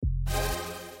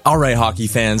All right, hockey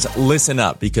fans, listen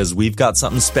up because we've got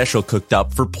something special cooked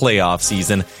up for playoff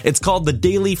season. It's called the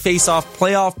Daily Face-Off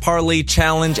Playoff Parlay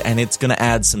Challenge, and it's going to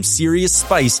add some serious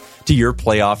spice to your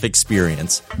playoff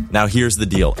experience. Now, here's the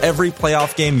deal. Every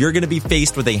playoff game, you're going to be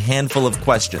faced with a handful of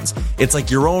questions. It's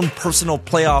like your own personal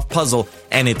playoff puzzle,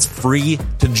 and it's free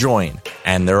to join.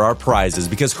 And there are prizes,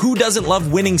 because who doesn't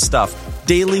love winning stuff?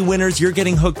 Daily winners, you're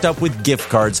getting hooked up with gift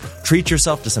cards. Treat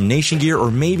yourself to some Nation gear or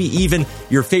maybe even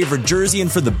your favorite jersey.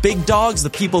 And for the big dogs, the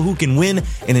people who can win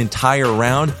an entire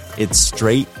round, it's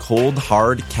straight, cold,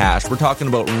 hard cash. We're talking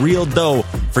about real dough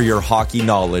for your hockey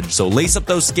knowledge. So lace up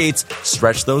those skates,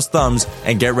 stretch those thumbs,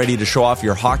 and get ready to show off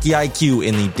your hockey IQ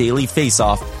in the Daily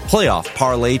Face-Off Playoff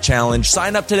Parlay Challenge.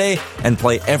 Sign up today and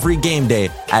play every game day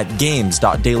at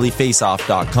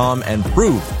games.dailyfaceoff.com and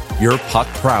prove your puck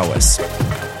prowess.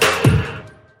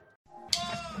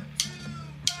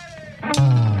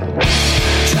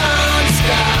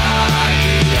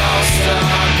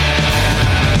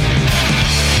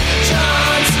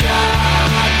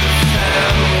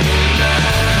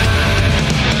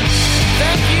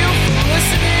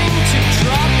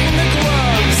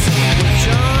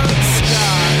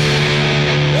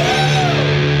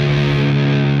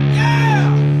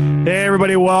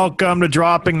 Everybody, welcome to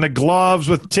Dropping the Gloves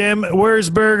with Tim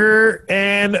Wurzberger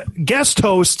and guest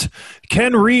host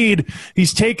Ken Reed.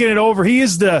 He's taking it over. He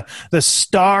is the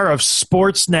star of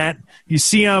Sportsnet. You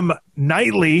see him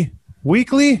nightly on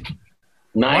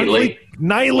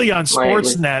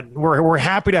Sportsnet. We're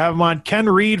happy to have him on. Ken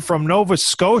Reed from Nova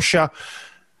Scotia.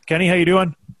 Kenny, how you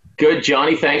doing? Good,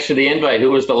 Johnny. Thanks for the invite.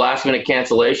 Who was the last-minute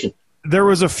cancellation? There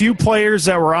was a few players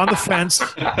that were on the fence.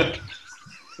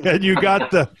 And you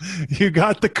got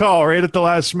the call right at the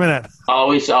last minute.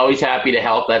 Always happy to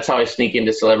help. That's how I sneak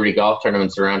into celebrity golf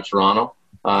tournaments around Toronto.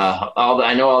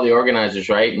 I know all the organizers,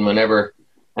 right? And whenever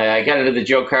I got into the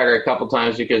Joe Carter a couple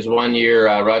times because one year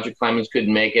Roger Clemens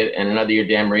couldn't make it, and another year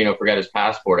Dan Marino forgot his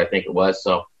passport, I think it was.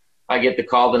 So I get the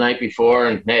call the night before,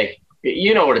 and hey,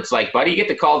 you know what it's like, buddy. You get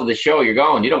the call to the show, you're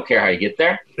going. You don't care how you get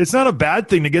there. It's not a bad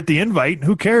thing to get the invite.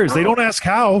 Who cares? No. They don't ask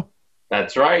how.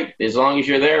 That's right. As long as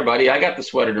you're there, buddy. I got the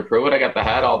sweater to prove it. I got the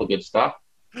hat, all the good stuff.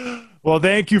 Well,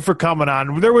 thank you for coming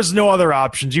on. There was no other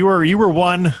options. You were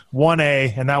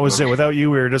 1A, and that was it. Without you,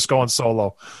 we were just going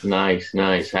solo. Nice.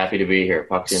 Happy to be here.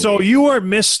 So you are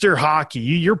Mr. Hockey.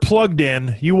 You're plugged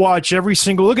in. You watch every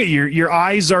single – look at your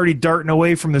eyes already darting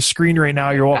away from the screen right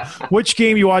now. Which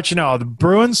game you watching now? The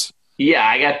Bruins? Yeah,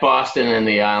 I got Boston and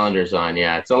the Islanders on.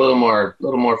 Yeah, it's a little more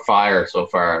fire so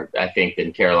far, I think,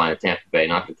 than Carolina, Tampa Bay.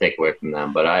 Not to take away from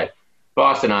them, but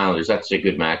Boston Islanders. That's a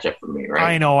good matchup for me, right?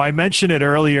 I know. I mentioned it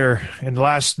earlier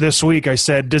this week. I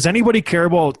said, does anybody care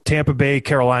about Tampa Bay,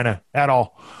 Carolina at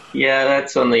all? Yeah,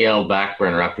 that's on the old back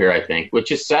burner up here, I think,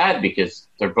 which is sad because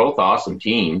they're both awesome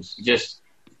teams. Just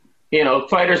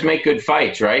fighters make good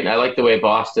fights, right? I like the way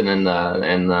Boston and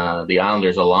the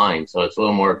Islanders align, so it's a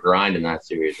little more grind in that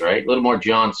series, right? A little more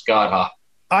John Scott Hawk.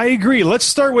 I agree. Let's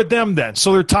start with them then.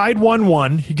 So they're tied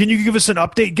 1-1. Can you give us an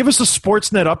update? Give us a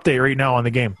Sportsnet update right now on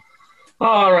the game.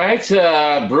 All right.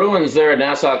 Bruins there at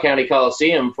Nassau County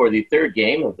Coliseum for the third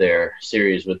game of their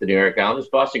series with the New York Islanders.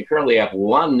 Boston currently up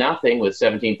 1-0 with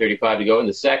 17:35 to go in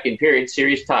the second period.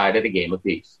 Series tied at a game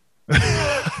apiece.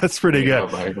 That's pretty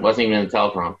good. It wasn't even in the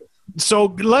teleprompter.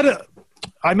 So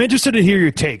I'm interested to hear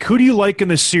your take. Who do you like in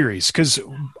this series? Because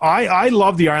I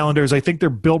love the Islanders. I think they're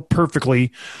built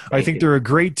perfectly. I think they're a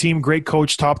great team, great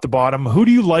coach, top to bottom. Who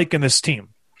do you like in this team?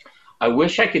 I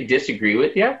wish I could disagree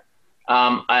with you.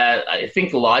 I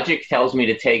think logic tells me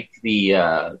to take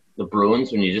the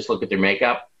Bruins when you just look at their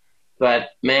makeup. But,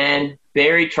 man,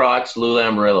 Barry Trotz, Lou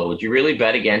Lamoriello, would you really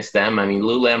bet against them? I mean,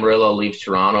 Lou Lamoriello leaves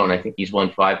Toronto, and I think he's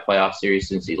won 5 playoff series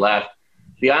since he left.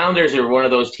 The Islanders are one of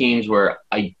those teams where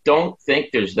I don't think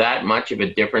there's that much of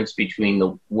a difference between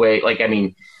the way,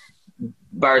 Barzal,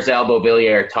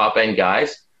 Beauvillier are top-end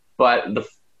guys, but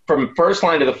from first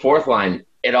line to the fourth line,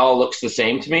 it all looks the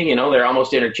same to me. They're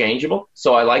almost interchangeable,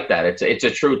 so I like that. It's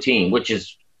a true team, which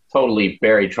is totally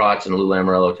Barry Trotz and Lou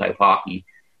Lamoriello type hockey.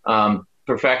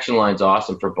 Perfection line's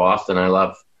awesome for Boston. I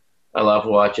love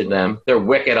watching them. They're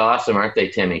wicked awesome, aren't they,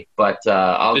 Timmy? But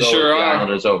I'll go with the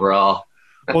Islanders overall.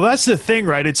 Well, that's the thing,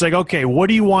 right? It's like, okay, what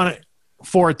do you want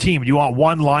for a team? Do you want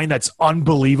one line that's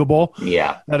unbelievable?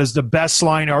 Yeah. That is the best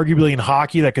line, arguably, in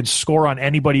hockey that can score on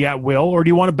anybody at will? Or do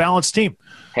you want a balanced team?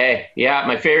 Hey, yeah,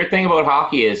 my favorite thing about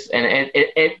hockey is, and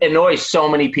it annoys so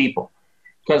many people,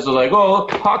 because they're like, oh,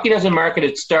 hockey doesn't market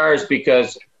its stars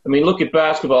because, look at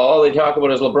basketball. All they talk about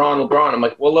is LeBron. I'm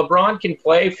like, well, LeBron can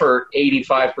play for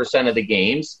 85% of the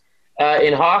games.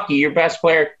 In hockey, your best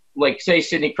player like, say,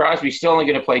 Sidney Crosby's still only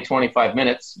going to play 25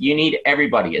 minutes. You need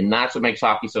everybody, and that's what makes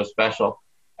hockey so special.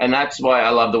 And that's why I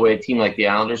love the way a team like the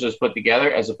Islanders is put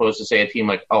together, as opposed to, say, a team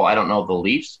like, I don't know, the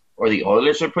Leafs or the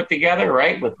Oilers are put together,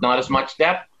 right, with not as much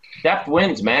depth. Depth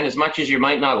wins, man. As much as you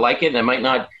might not like it, and it might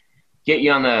not get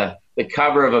you on the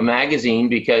cover of a magazine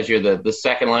because you're the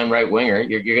second-line right winger,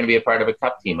 you're going to be a part of a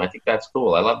cup team. I think that's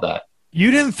cool. I love that.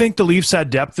 You didn't think the Leafs had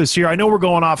depth this year? I know we're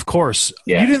going off course.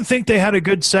 Yeah. You didn't think they had a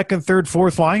good second, third,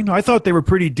 fourth line? I thought they were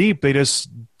pretty deep. They just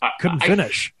couldn't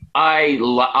finish. At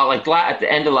the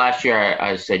end of last year,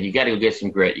 I said, you got to go get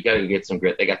some grit. You got to go get some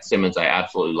grit. They got Simmons. I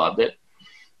absolutely loved it.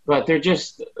 But they're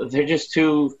just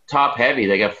too top heavy.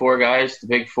 They got four guys, the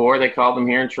big four, they call them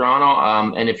here in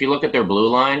Toronto. And if you look at their blue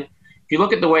line, if you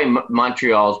look at the way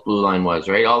Montreal's blue line was,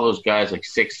 right, all those guys like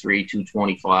 6'3",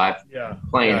 225,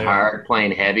 playing hard,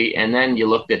 playing heavy. And then you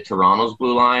looked at Toronto's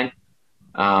blue line.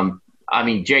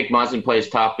 Jake Muzzin plays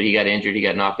top, but he got injured. He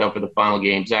got knocked out for the final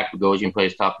game. Zach Bogosian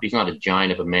plays top, but he's not a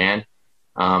giant of a man.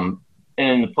 And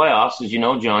in the playoffs, as you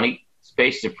know, Johnny,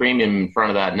 space is a premium in front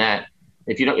of that net.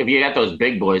 If you got those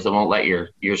big boys that won't let your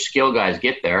skill guys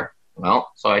get there,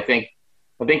 well, so I think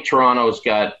Toronto's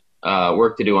got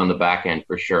work to do on the back end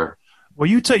for sure. Well,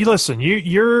 listen,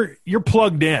 you're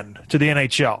plugged in to the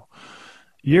NHL.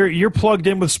 You're plugged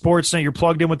in with Sportsnet. You're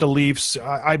plugged in with the Leafs.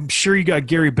 I'm sure you got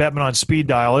Gary Bettman on speed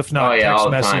dial, if not text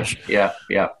message. Time.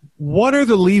 Yeah. What are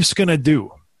the Leafs going to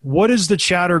do? What is the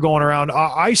chatter going around?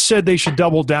 I said they should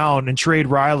double down and trade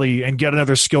Riley and get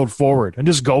another skilled forward and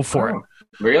just go for it.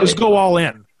 Really? Just go all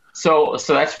in. So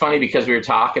that's funny because we were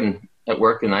talking at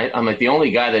work tonight. I'm like, the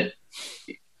only guy that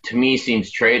to me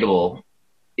seems tradable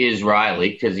is Riley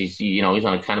because he's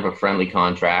on a kind of a friendly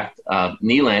contract.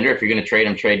 Nylander, if you're going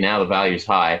to trade now, the value is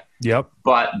high. Yep.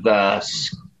 But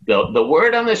the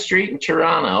word on the street in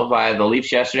Toronto by the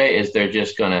Leafs yesterday is they're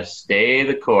just going to stay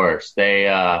the course.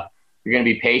 You're going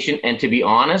to be patient. And to be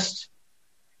honest,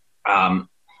 I'm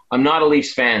not a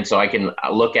Leafs fan, so I can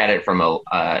look at it from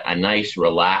a nice,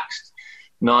 relaxed,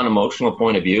 non-emotional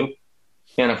point of view.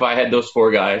 And if I had those four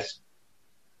guys,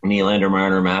 Nylander,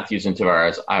 Marner, Matthews, and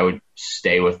Tavares, I would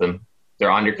stay with them. They're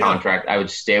under contract. I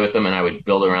would stay with them, and I would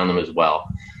build around them as well.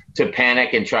 To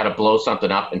panic and try to blow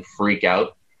something up and freak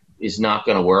out is not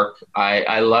going to work.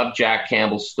 I love Jack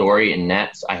Campbell's story in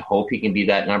Nets. I hope he can be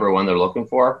that number one they're looking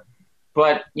for.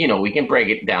 But, we can break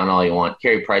it down all you want.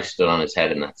 Carey Price stood on his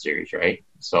head in that series, right?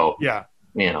 So,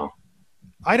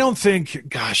 I don't think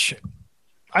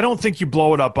you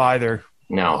blow it up either.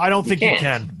 No. I don't think you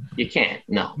can. You can't.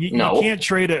 No. You can't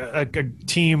trade a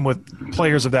team with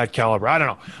players of that caliber. I don't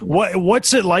know.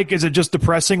 What's it like? Is it just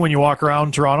depressing when you walk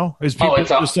around Toronto? Is people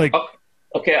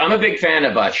Okay, I'm a big fan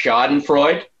of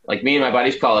Schadenfreude. Like me and my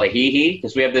buddies call it a hee-hee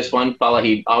because we have this one fella,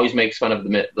 he always makes fun of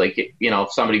the, like,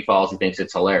 if somebody falls, he thinks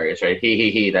it's hilarious, right?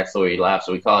 Hee-hee-hee, that's the way he laughs,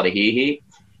 so we call it a hee-hee.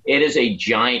 It is a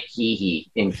giant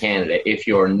hee-hee in Canada if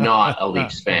you're not a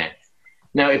Leafs fan.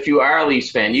 Now, if you are a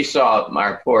Leafs fan, you saw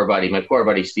my poor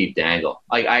buddy Steve Dangle.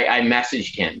 I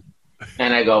messaged him,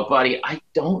 and I go, buddy, I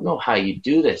don't know how you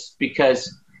do this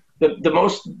because the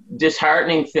most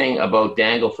disheartening thing about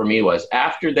Dangle for me was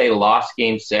after they lost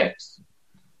Game 6,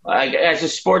 as a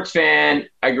sports fan,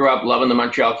 I grew up loving the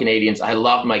Montreal Canadiens. I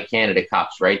loved my Canada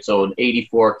Cups, right? So in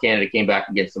 84, Canada came back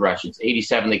against the Russians.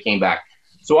 87, they came back.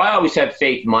 So I always have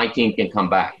faith my team can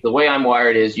come back. The way I'm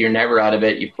wired is you're never out of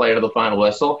it. You play to the final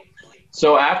whistle.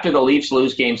 So after the Leafs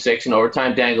lose Game 6 in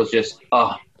overtime, Dangle's just,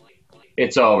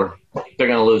 it's over. They're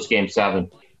going to lose Game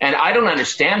 7. And I don't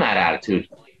understand that attitude.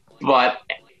 But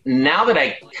now that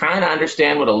I kind of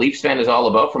understand what a Leafs fan is all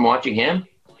about from watching him,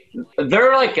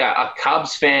 they're like a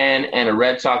Cubs fan and a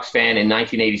Red Sox fan in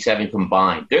 1987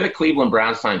 combined. They're the Cleveland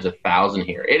Browns times 1,000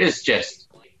 here. It is just,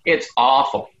 it's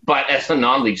awful. But as a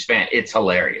non-Leafs fan, it's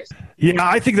hilarious. Yeah,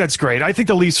 I think that's great. I think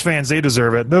the Leafs fans, they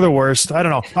deserve it. They're the worst. I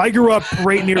don't know. I grew up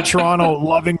right near Toronto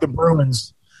loving the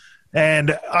Bruins.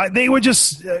 And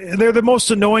they're the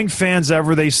most annoying fans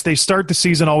ever. They start the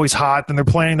season always hot, and they're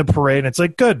playing the parade, and it's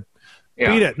like, good.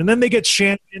 Yeah. Beat it. And then they get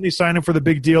Shannon, they sign him for the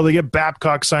big deal. They get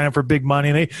Babcock signing for big money,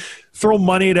 and they throw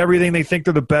money at everything. They think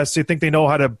they're the best. They think they know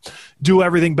how to do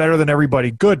everything better than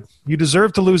everybody. Good. You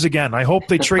deserve to lose again. I hope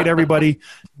they trade everybody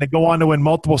and they go on to win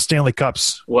multiple Stanley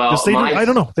Cups. Well, I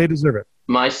don't know. They deserve it.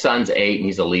 My son's 8, and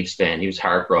he's a Leafs fan. He was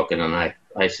heartbroken, and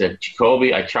I said,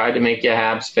 Jacoby, I tried to make you a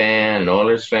Habs fan, an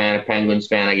Oilers fan, a Penguins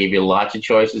fan. I gave you lots of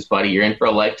choices, buddy. You're in for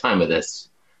a lifetime of this.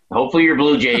 Hopefully your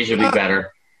Blue Jays will be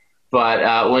better.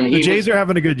 But when the Jays are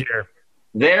having a good year.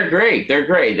 They're great. They're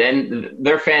great. And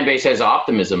their fan base has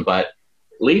optimism. But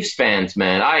Leafs fans,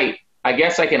 man, I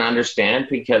guess I can understand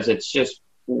because it's just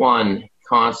one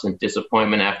constant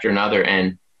disappointment after another.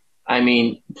 And I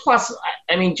mean, plus,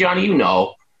 I mean, Johnny,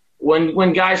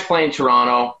 when guys play in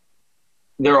Toronto,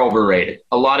 they're overrated.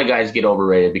 A lot of guys get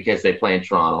overrated because they play in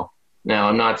Toronto. Now,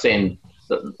 I'm not saying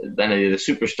any of the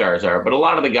superstars are, but a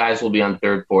lot of the guys will be on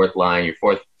third, fourth line, your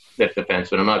fourth, fifth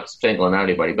defenseman. I'm not singling out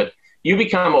anybody, but you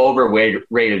become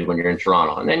overrated when you're in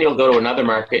Toronto. And then you'll go to another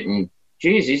market and,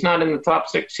 geez, he's not in the top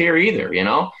 6 here either,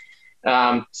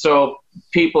 So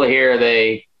people here,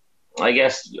 I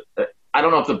guess, I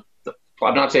don't know if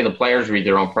I'm not saying the players read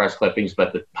their own press clippings,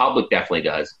 but the public definitely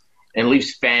does. And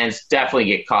Leafs fans definitely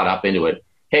get caught up into it.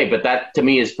 Hey, but that to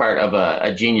me is part of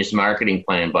a genius marketing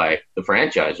plan by the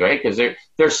franchise, right? Because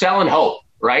they're selling hope,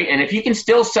 right? And if you can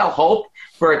still sell hope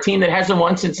for a team that hasn't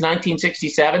won since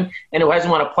 1967 and who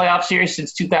hasn't won a playoff series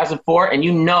since 2004, and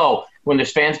when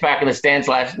there's fans back in the stands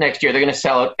next year, they're going to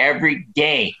sell out every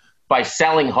game by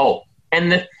selling hope.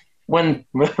 And when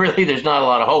really there's not a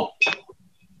lot of hope.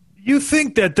 You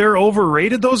think that they're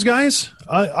overrated, those guys?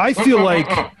 I feel like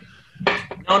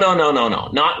no.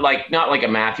 Not like a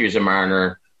Matthews, a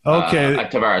Marner, a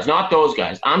Tavares. Not those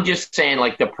guys. I'm just saying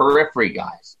like the periphery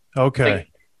guys. Okay.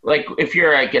 Like if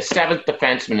you're like a seventh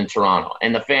defenseman in Toronto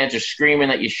and the fans are screaming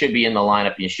that you should be in the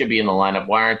lineup,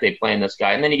 why aren't they playing this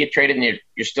guy? And then you get traded and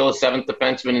you're still a seventh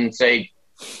defenseman in, say,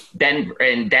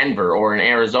 Denver or in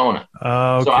Arizona.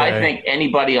 Okay. So I think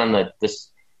anybody on the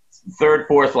third,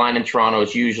 fourth line in Toronto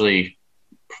is usually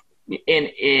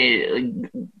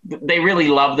they really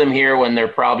love them here when they're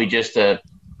probably just a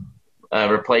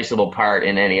replaceable part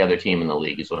in any other team in the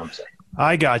league is what I'm saying.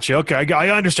 I got you. Okay, I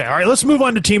understand. All right, let's move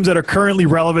on to teams that are currently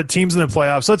relevant, teams in the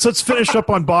playoffs. Let's finish up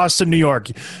on Boston, New York.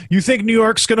 You think New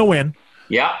York's going to win?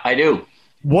 Yeah, I do.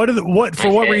 What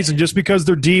reason? Just because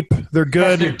they're deep, they're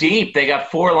good? Because they're deep. They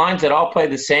got 4 lines that all play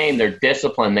the same. They're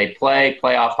disciplined. They play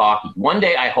playoff hockey. One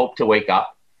day I hope to wake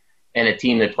up and a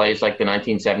team that plays like the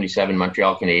 1977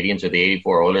 Montreal Canadiens or the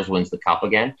 84 Oilers wins the cup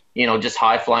again. Just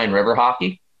high-flying river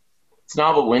hockey. It's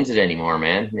not what wins it anymore,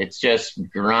 man. It's just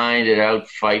grind it out,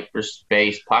 fight for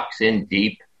space, pucks in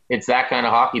deep. It's that kind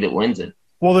of hockey that wins it.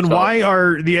 Well, then why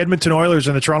are the Edmonton Oilers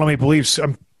and the Toronto Maple Leafs,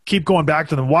 keep going back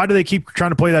to them, why do they keep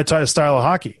trying to play that style of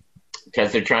hockey?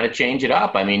 Because they're trying to change it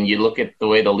up. I mean, you look at the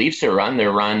way the Leafs are run.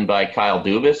 They're run by Kyle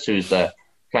Dubas, who's the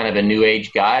kind of a new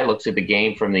age guy, looks at the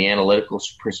game from the analytical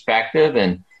perspective.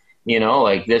 And,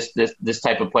 like this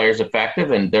type of player is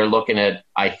effective. And they're looking at,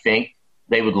 I think,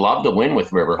 they would love to win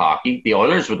with river hockey. The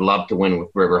Oilers would love to win with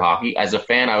river hockey. As a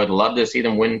fan, I would love to see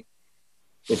them win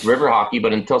with river hockey,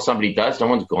 but until somebody does, no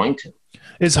one's going to.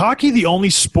 Is hockey the only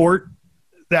sport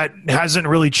that hasn't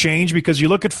really changed? Because you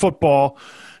look at football,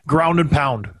 ground and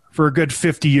pound for a good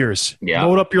 50 years. Yeah.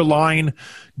 Load up your line,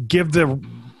 give the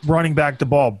running back the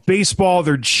ball. Baseball,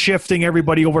 they're shifting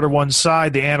everybody over to one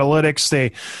side, the analytics.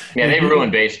 They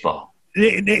ruined baseball.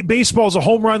 Baseball's a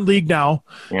home run league now.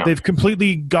 Yeah. They've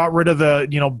completely got rid of the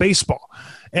baseball.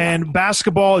 And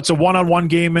basketball, it's a one-on-one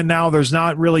game, and now there's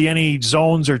not really any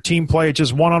zones or team play. It's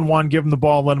just one-on-one, give them the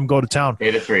ball, and let them go to town.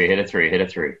 Hit a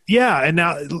three. Yeah, and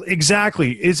now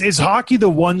exactly. Is hockey the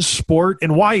one sport,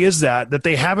 and why is that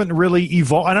they haven't really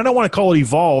evolved? And I don't want to call it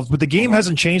evolved, but the game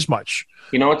hasn't changed much.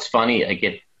 It's funny. I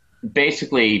get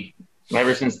basically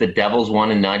ever since the Devils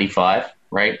won in '95,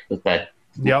 right? With that.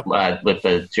 Yep. With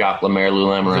the Jacques Lemaire, Lou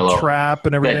Lamoriello. The trap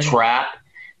and everything. The trap.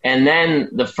 And then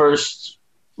the first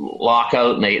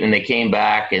lockout, and they came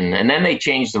back, and then they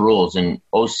changed the rules in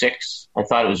 2006. I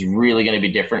thought it was really going to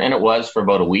be different, and it was for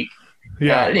about a week.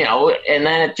 Yeah. And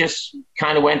then it just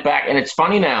kind of went back. And it's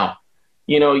funny now,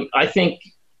 I think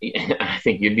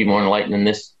you'd be more enlightened than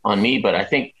this on me, but I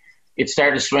think it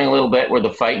started to swing a little bit where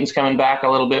the fighting's coming back a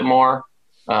little bit more.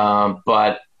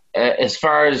 But as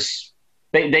far as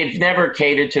they've never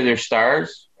catered to their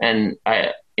stars, and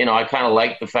I kind of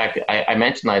like the fact that I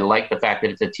mentioned I like the fact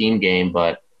that it's a team game,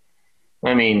 but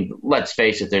I mean, let's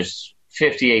face it, there's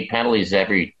 58 penalties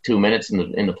every 2 minutes in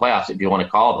the playoffs if you want to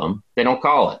call them. They don't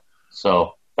call it,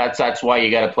 so that's why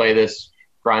you got to play this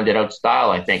grinded out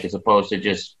style, I think, as opposed to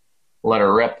just let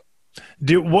her rip.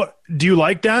 Do you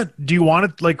like that? Do you want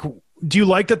it? Do you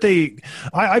like that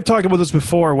I've talked about this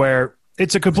before where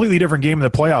it's a completely different game in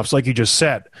the playoffs, like you just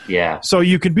said. Yeah. So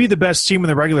you can be the best team in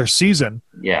the regular season.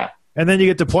 Yeah. And then you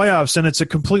get to playoffs, and it's a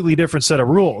completely different set of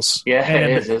rules. Yeah,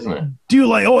 it is, isn't it? Do you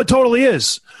like? Oh, it totally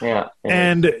is. Yeah.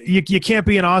 And you can't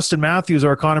be an Austin Matthews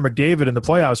or a Connor McDavid in the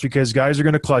playoffs because guys are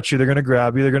going to clutch you, they're going to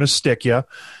grab you, they're going to stick you.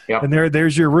 Yep. And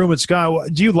there's your room at Sky.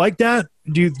 Do you like that?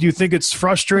 Do you think it's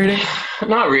frustrating?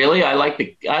 Not really. I like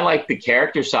the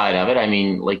character side of it. I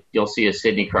mean, like you'll see a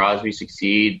Sidney Crosby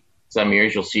succeed. Some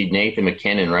years you'll see Nathan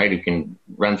McKinnon, right, who can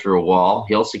run through a wall.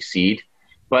 He'll succeed.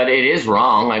 But it is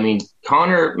wrong. I mean,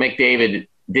 Connor McDavid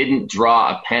didn't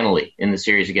draw a penalty in the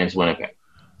series against Winnipeg.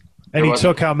 And he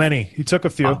took how many? He took a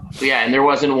few. Yeah, and there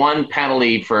wasn't one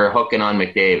penalty for hooking on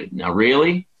McDavid. Now,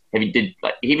 really?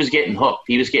 He was getting hooked.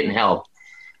 He was getting held.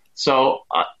 So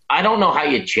I don't know how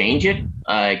you change it.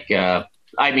 The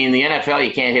NFL,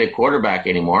 you can't hit a quarterback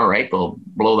anymore, right? They'll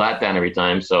blow that down every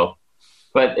time. So,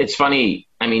 but it's funny.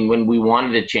 I mean, when we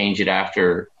wanted to change it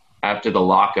after the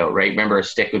lockout, right? Remember, a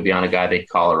stick would be on a guy, they'd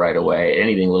call it right away.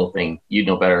 Anything, little thing, you'd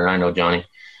know better than I know, Johnny.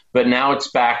 But now it's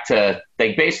back to,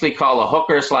 they basically call a hook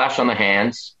or a slash on the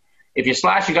hands. If you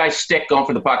slash a guy's stick going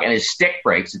for the puck and his stick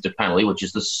breaks, it's a penalty, which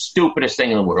is the stupidest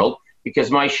thing in the world,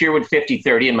 because my Sherwood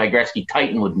 50-30 and my Gretzky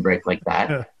Titan wouldn't break like that.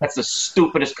 Yeah. That's the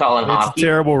stupidest call in hockey. It's a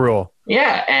terrible rule.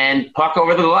 Yeah, and puck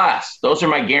over the glass. Those are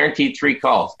my guaranteed 3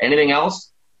 calls. Anything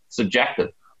else,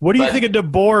 subjective. What do you think of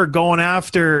DeBoer going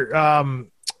after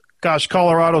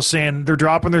Colorado saying they're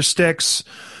dropping their sticks?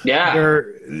 Yeah,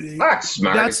 that's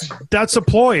smart. That's a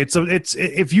ploy. It's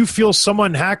if you feel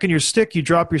someone hacking your stick, you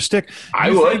drop your stick.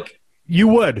 You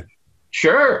would.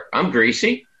 Sure, I'm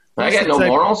greasy. I got no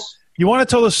morals. You want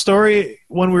to tell the story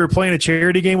when we were playing a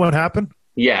charity game? What happened?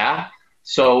 Yeah.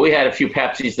 So we had a few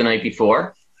Pepsis the night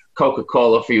before.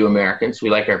 Coca-Cola for you Americans. We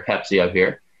like our Pepsi up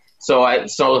here. So it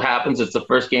happens it's the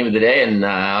first game of the day, and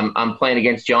I'm playing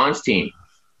against John's team.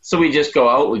 So we just go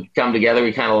out, we come together,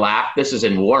 we kind of laugh. This is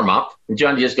in warm-up. And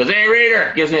John just goes, "Hey,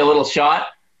 Reader," gives me a little shot.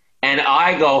 And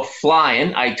I go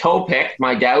flying. I toe pick.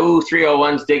 My Daewoo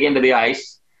 301s dig into the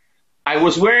ice. I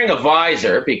was wearing a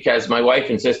visor because my wife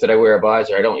insisted I wear a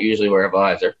visor. I don't usually wear a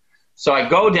visor. So I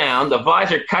go down. The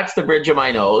visor cuts the bridge of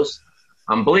my nose.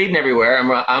 I'm bleeding everywhere.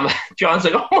 John's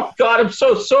like, "Oh, my God, I'm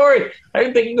so sorry. I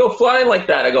didn't think you'd go flying like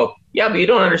that." I go, "Yeah, but you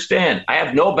don't understand. I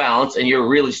have no balance, and you're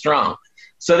really strong."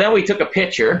 So then we took a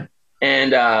picture,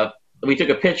 and we took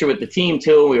a picture with the team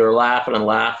too. We were laughing and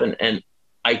laughing, and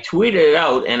I tweeted it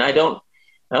out, and I don't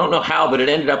know how, but it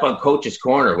ended up on Coach's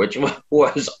Corner, which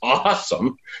was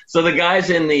awesome. So the guys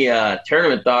in the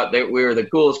tournament thought that we were the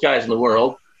coolest guys in the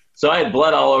world. So I had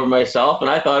blood all over myself, and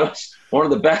I thought it was one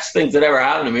of the best things that ever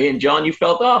happened to me. And John, you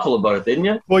felt awful about it, didn't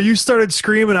you? Well, you started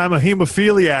screaming, "I'm a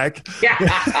hemophiliac."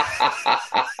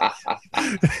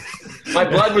 My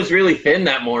blood was really thin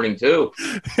that morning too.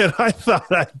 And I thought,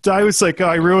 I was like, "Oh,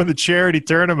 I ruined the charity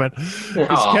tournament."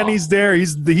 Kenny's there.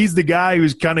 He's the guy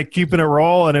who's kind of keeping it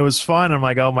rolling. It was fun. I'm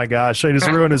like, "Oh my gosh, I just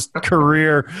ruined his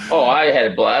career." Oh, I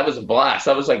had that was a blast.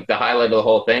 That was like the highlight of the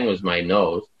whole thing was my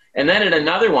nose. And then at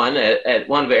another one, at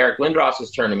one of Eric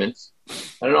Lindros's tournaments,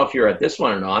 I don't know if you were at this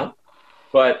one or not,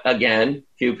 but again,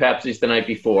 few Pepsis the night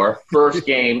before, first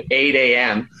game, 8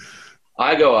 a.m.,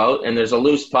 I go out and there's a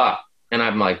loose puck. And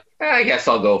I'm like, I guess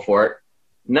I'll go for it.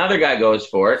 Another guy goes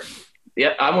for it.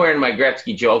 Yeah, I'm wearing my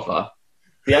Gretzky Jofa.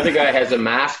 The other guy has a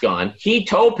mask on. He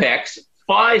toe picks,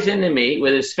 flies into me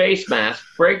with his face mask,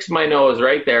 breaks my nose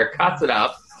right there, cuts it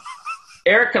up.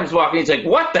 Eric comes walking. He's like,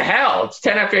 "What the hell?" It's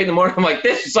 10 after 8 in the morning. I'm like,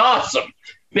 "This is awesome."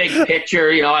 Big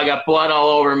picture. I got blood all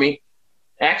over me.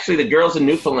 Actually, the girls in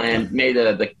Newfoundland made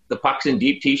the Pucks in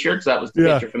Deep T-shirts. That was the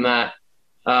picture from that.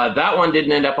 That one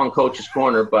didn't end up on Coach's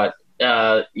Corner, but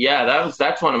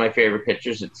that's one of my favorite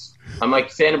pictures. I'm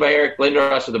like standing by Eric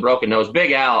Lindros with a broken nose.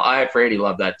 Big Al, I'm afraid he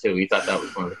loved that too. He thought that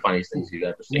was one of the funniest things he'd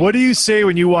ever seen. What do you say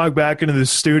when you walk back into the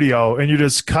studio and you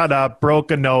just cut up,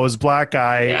 broken nose, black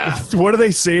eye? Yeah. What do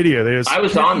they say to you? I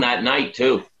was on that night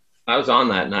too. I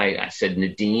said,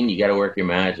 "Nadine, you got to work your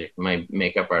magic." My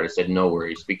makeup artist said, "No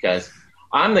worries," because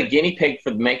I'm the guinea pig for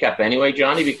the makeup anyway,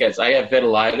 Johnny, because I have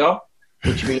vitiligo,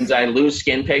 which means I lose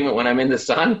skin pigment when I'm in the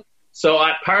sun. So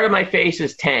part of my face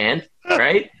is tanned,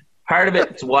 right? Part of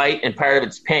it's white and part of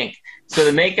it's pink. So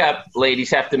the makeup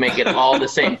ladies have to make it all the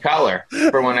same color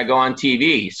for when I go on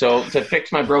TV. So to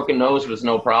fix my broken nose was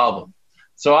no problem.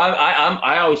 So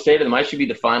I always say to them, I should be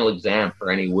the final exam for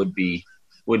any would-be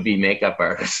makeup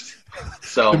artist.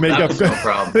 So that was no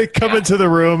problem. They come into the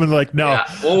room and like, "No, I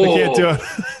can't do it."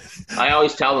 I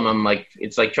always tell them, I'm like,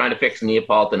 it's like trying to fix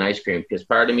Neapolitan ice cream, because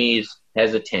part of me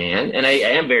has a tan, and I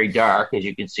am very dark, as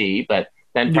you can see, but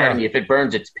then part of me, if it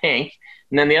burns, it's pink.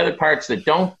 And then the other parts that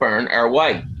don't burn are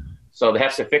white. So they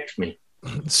have to fix me.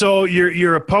 So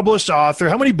you're a published author.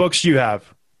 How many books do you have?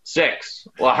 6.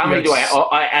 Well, how many do I have? Oh,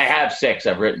 I have 6.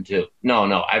 I've written 2.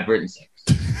 No, I've written 6.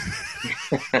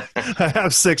 I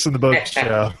have 6 in the books.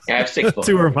 Yeah, I have 6 books.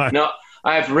 2 are mine. No,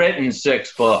 I've written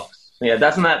 6 books. Yeah,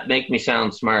 doesn't that make me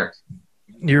sound smart?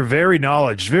 You're very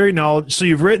knowledgeable. So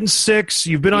you've written 6.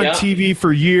 You've been on TV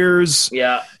for years.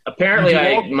 Yeah.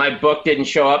 Apparently, my book didn't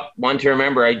show up. One to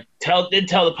remember. I did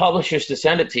tell the publishers to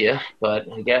send it to you, but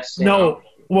I guess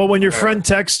Well, when your friend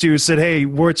texts you, said, "Hey,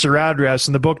 what's your address?"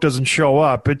 and the book doesn't show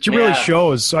up, it really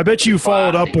shows. I bet you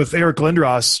followed up with Eric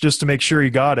Lindros just to make sure he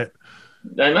got it.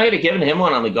 I might have given him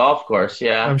one on the golf course,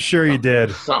 yeah. I'm sure you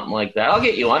did. Something like that. I'll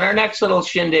get you on our next little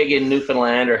shindig in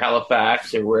Newfoundland or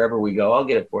Halifax or wherever we go. I'll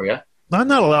get it for you. I'm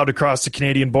not allowed to cross the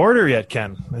Canadian border yet,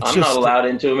 Ken. I'm not allowed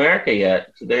into America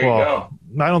yet, so there you go.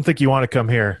 I don't think you want to come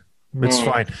here. It's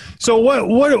fine. So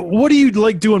what do you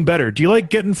like doing better? Do you like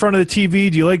getting in front of the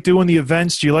TV? Do you like doing the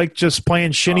events? Do you like just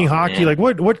playing shinny hockey? Man. Like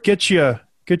what gets you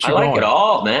going? I like it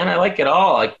all, man. I like it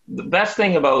all. Like the best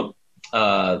thing about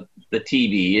the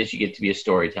TV is you get to be a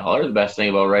storyteller. The best thing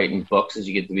about writing books is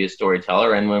you get to be a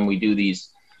storyteller. And when we do these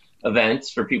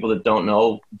events, for people that don't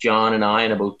know, John and I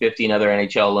and about 15 other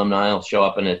NHL alumni will show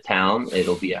up in a town.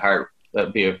 It'll be a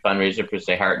fundraiser for,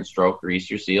 say, Heart and Stroke or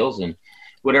Easter Seals, and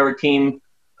whatever team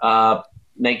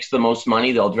makes the most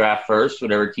money, they'll draft first.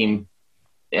 Whatever team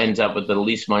ends up with the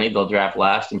least money, they'll draft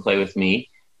last and play with me.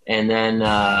 And then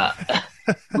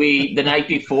the night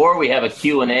before, we have a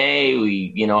Q&A.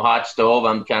 We, hot stove.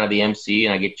 I'm kind of the MC,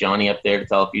 and I get Johnny up there to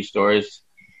tell a few stories,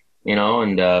 and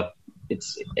I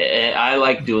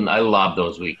love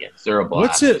those weekends. They're a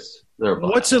blast.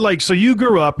 What's it like? So you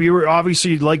grew up, you were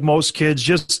obviously like most kids,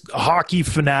 just a hockey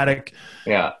fanatic.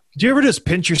 Yeah. Do you ever just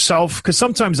pinch yourself? Because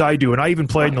sometimes I do, and I even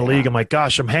played in the league. I'm like,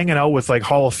 gosh, I'm hanging out with like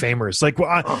Hall of Famers. Like,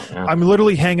 I'm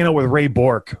literally hanging out with Ray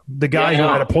Bork, the guy who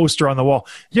had a poster on the wall.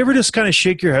 You ever just kind of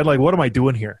shake your head, like, what am I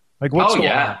doing here? Like, what's going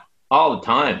on? All the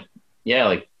time. Yeah,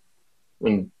 like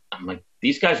when I'm like,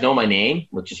 these guys know my name,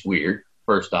 which is weird.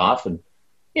 First off, and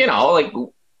like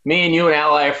me and you and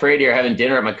Al Iafrate are having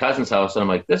dinner at my cousin's house, and I'm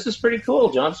like, this is pretty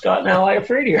cool. John Scott and Al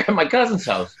Iafrate are at my cousin's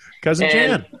house. Cousin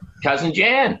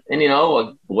Jan. And,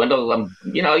 Wendell,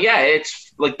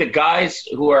 it's like the guys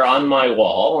who are on my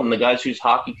wall and the guys whose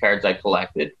hockey cards I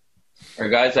collected are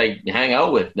guys I hang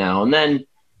out with now. And then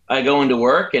I go into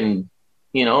work and,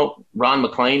 Ron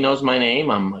McLean knows my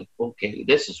name. I'm like, okay,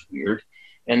 this is weird.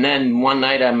 And then one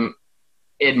night I'm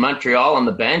in Montreal on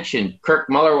the bench and Kirk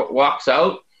Muller walks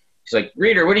out. He's like,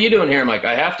 Reader, what are you doing here? I'm like,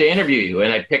 I have to interview you.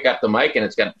 And I pick up the mic and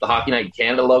it's got the Hockey Night in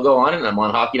Canada logo on it. And I'm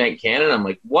on Hockey Night in Canada. And I'm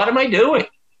like, what am I doing?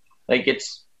 Like,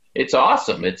 it's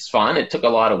awesome. It's fun. It took a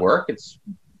lot of work. It's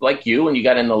like you, when you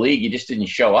got in the league, you just didn't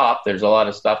show up. There's a lot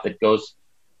of stuff that goes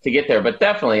to get there, but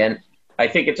definitely. And I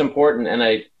think it's important. And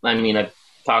I've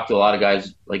talked to a lot of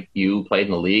guys like you, played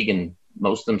in the league, and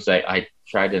most of them say, I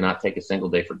try to not take a single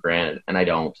day for granted. And I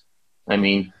don't.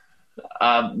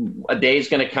 A day's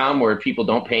going to come where people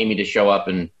don't pay me to show up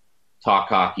and talk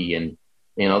hockey. And,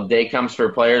 day comes for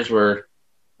players where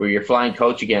you're flying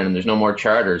coach again and there's no more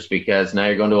charters because now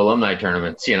you're going to alumni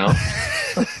tournaments,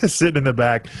 Sitting in the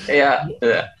back. Yeah.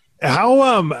 How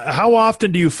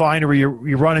often do you find where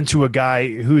you run into a guy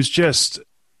who's just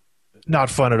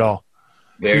not fun at all?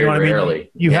 Very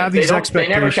rarely. You have these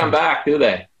expectations. They never come back, do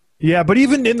they? Yeah, but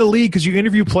even in the league, because you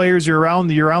interview players, you're around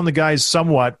the guys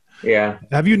somewhat. Yeah.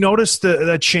 Have you noticed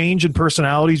the change in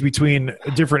personalities between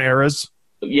different eras?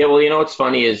 Yeah, well, what's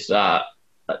funny is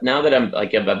now that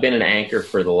I've been an anchor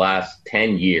for the last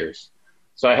 10 years,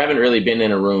 so I haven't really been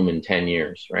in a room in 10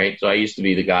 years, right? So I used to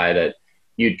be the guy that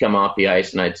you'd come off the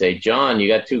ice and I'd say, John, you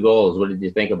got 2 goals. What did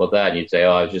you think about that? And you'd say,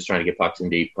 I was just trying to get pucks in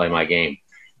deep, play my game.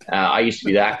 I used to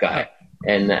be that guy.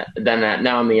 And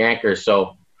now I'm the anchor.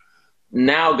 So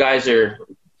now guys they're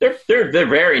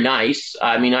very nice.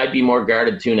 I'd be more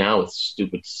guarded too now with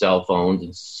stupid cell phones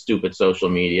and stupid social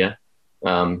media.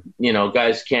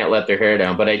 Guys can't let their hair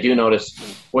down. But I do notice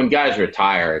when guys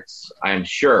retire, I'm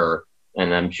sure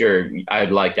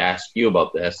I'd like to ask you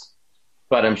about this,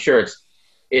 but I'm sure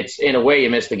it's in a way you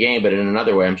miss the game, but in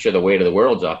another way, I'm sure the weight of the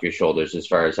world's off your shoulders as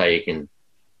far as how you can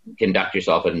conduct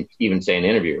yourself and even say an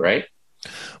interview, right?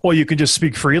 Well, you can just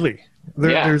speak freely.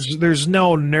 There's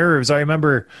no nerves. I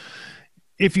remember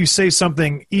if you say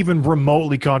something even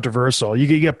remotely controversial, you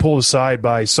get pulled aside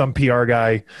by some PR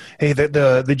guy. Hey,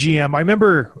 the GM. I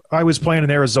remember I was playing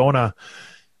in Arizona,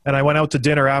 and I went out to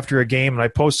dinner after a game, and I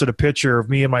posted a picture of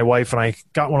me and my wife, and I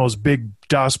got one of those big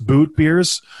Das Boot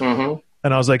beers, and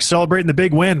I was like celebrating the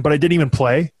big win, but I didn't even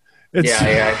play. And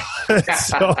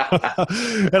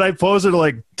I posted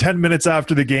like 10 minutes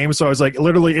after the game, so I was like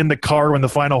literally in the car when the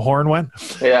final horn went.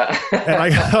 Yeah. And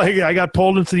I got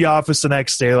pulled into the office the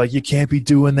next day, like, you can't be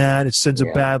doing that. It sends a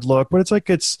bad look. But it's like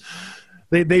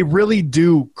they really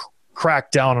do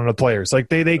crack down on the players. Like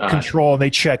they control and they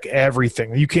check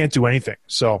everything. You can't do anything.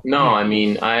 So no,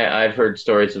 I've heard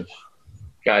stories of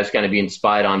guys kind of being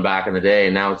spied on back in the day,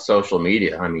 and now it's social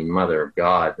media. Mother of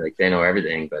God, like they know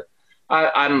everything, but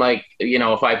I'm like,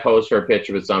 if I pose for a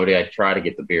picture with somebody, I try to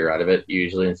get the beer out of it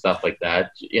usually and stuff like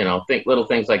that, think little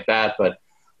things like that. But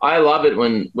I love it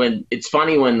when it's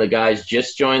funny when the guys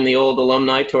just joined the old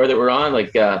alumni tour that we're on.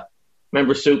 Like,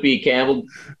 remember Soupy Campbell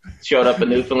showed up in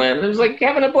Newfoundland? It was like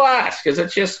having a blast because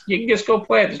it's just you can just go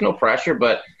play it. There's no pressure.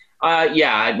 But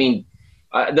I mean,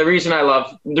 the reason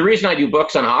I do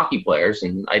books on hockey players,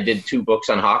 and I did 2 books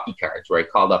on hockey cards where I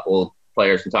called up old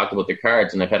players and talked about their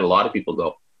cards, and I've had a lot of people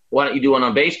go, "Why don't you do one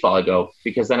on baseball?" I go,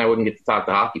 because then I wouldn't get to talk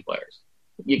to hockey players.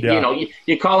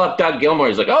 You call up Doug Gilmour,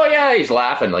 he's like, "Oh yeah," he's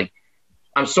laughing. Like,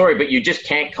 I'm sorry, but you just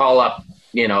can't call up,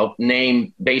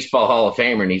 name baseball Hall of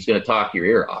Famer and he's going to talk your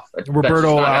ear off.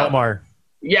 Roberto Alomar.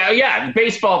 Yeah.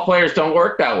 Baseball players don't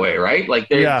work that way, right? Like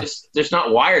they're just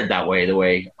not wired that way, the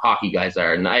way hockey guys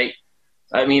are. And I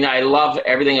mean, I love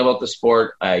everything about the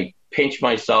sport. I pinch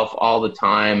myself all the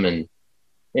time, and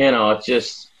it's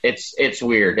just it's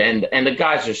weird. And the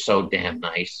guys are so damn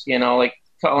nice. Like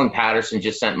Colin Patterson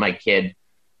just sent my kid.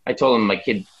 I told him my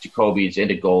kid Jacoby's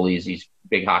into goalies. He's a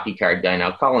big hockey card guy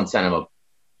now. Colin sent him a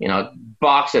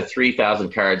box of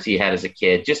 3,000 cards he had as a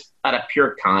kid, just out of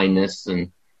pure kindness.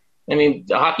 And I mean,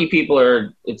 the hockey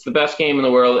people it's the best game in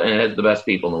the world, and it has the best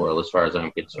people in the world as far as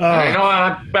I'm concerned. I know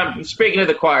I'm speaking to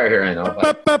the choir here, I know.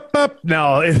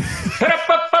 No.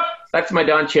 That's my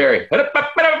Don Cherry.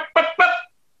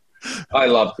 I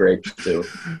love grapes too.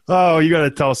 Oh, you got to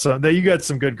tell some. You got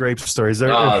some good grape stories.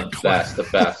 The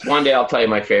best. One day I'll tell you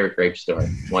my favorite grape story.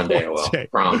 One day I will.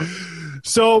 Promise.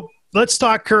 So let's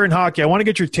talk current hockey. I want to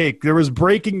get your take. There was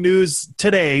breaking news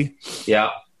today.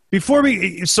 Yeah. So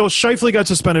Scheifele got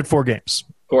suspended 4 games.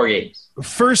 4 games.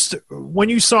 First, when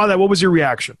you saw that, what was your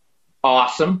reaction?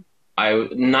 Awesome.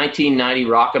 1990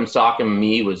 Rock'em Sock'em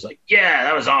me was like, yeah,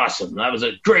 that was awesome. That was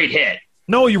a great hit.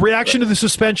 No, your reaction to the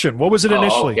suspension. What was it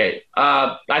initially? Okay.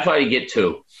 I thought he'd get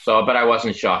 2, but I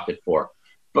wasn't shocked at 4.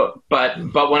 But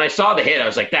when I saw the hit, I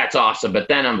was like, that's awesome. But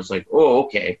then I was like, oh,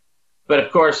 okay. But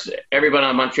of course, everybody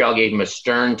on Montreal gave him a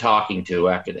stern talking to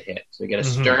after the hit. So he got a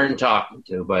stern talking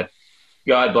to. But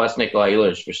God bless Nikolai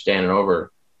Ehlers for standing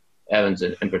over Evans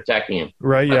and protecting him.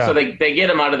 Right. Yeah. So they get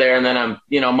him out of there, and then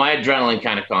my adrenaline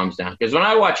kind of calms down because when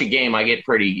I watch a game, I get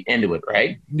pretty into it,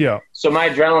 right? Yeah. So my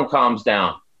adrenaline calms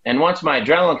down. And once my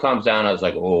adrenaline calms down, I was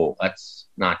like, oh, that's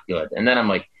not good. And then I'm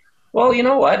like, well, you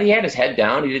know what? He had his head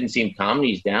down. He didn't seem calm.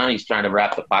 He's down. He's trying to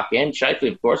wrap the puck in.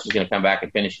 Scheifele, of course, is going to come back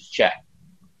and finish his check.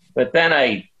 But then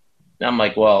I'm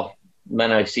like, well,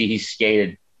 then I see he's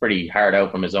skated pretty hard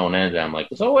out from his own end. And I'm like,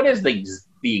 so what is the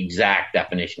exact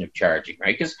definition of charging,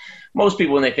 right? Because most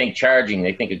people, when they think charging,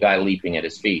 they think a guy leaping at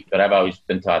his feet. But I've always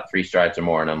been taught 3 strides or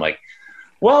more. And I'm like,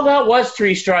 well, that was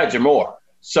 3 strides or more.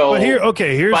 So but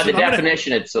here's by the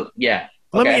definition, it's yeah.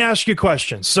 Let me ask you a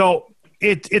question. So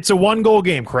it's a 1-goal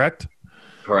game, correct?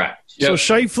 Correct. So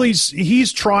Scheifele's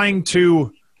he's trying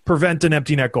to prevent an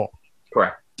empty net goal.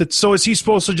 Correct. So is he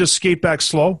supposed to just skate back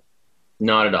slow?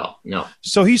 Not at all. No.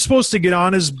 So he's supposed to get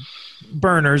on his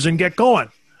burners and get going.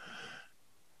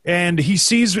 And he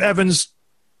sees Evans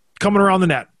coming around the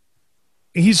net.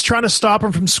 He's trying to stop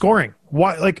him from scoring.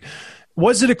 Why? Like,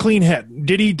 was it a clean hit?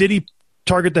 Did he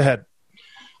target the head?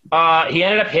 He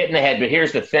ended up hitting the head, but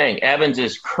here's the thing. Evans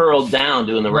is curled down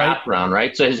doing the wraparound,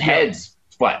 right? So his head's,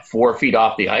 4 feet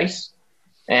off the ice?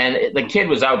 And the kid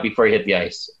was out before he hit the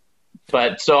ice.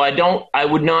 But so I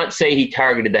would not say he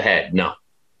targeted the head, no.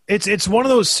 It's one of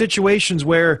those situations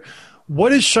where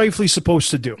what is Scheifele supposed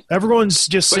to do? Everyone's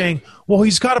just saying, well,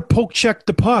 he's got to poke check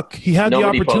the puck. He had the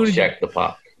opportunity. Nobody poke check the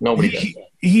puck. Nobody does that.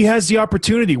 He has the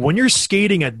opportunity. When you're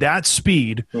skating at that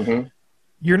speed,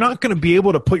 you're not going to be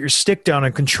able to put your stick down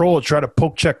and control it, try to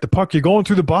poke check the puck. You're going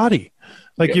through the body.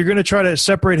 You're going to try to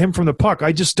separate him from the puck.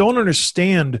 I just don't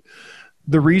understand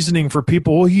the reasoning for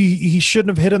people. Well, he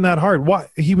shouldn't have hit him that hard. Why?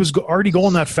 He was already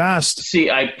going that fast.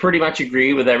 See, I pretty much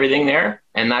agree with everything there,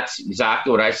 and that's exactly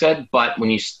what I said. But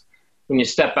when you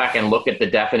step back and look at the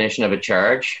definition of a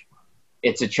charge,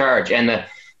 it's a charge. And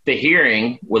the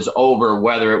hearing was over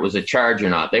whether it was a charge or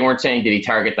not. They weren't saying, did he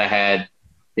target the head?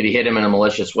 Did he hit him in a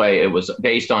malicious way? It was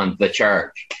based on the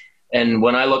charge. And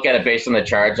when I look at it based on the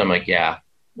charge, I'm like, yeah,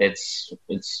 it's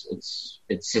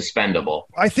suspendable.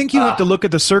 I think you have to look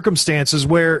at the circumstances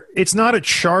where it's not a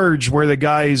charge where the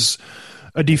guy's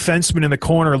a defenseman in the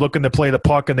corner looking to play the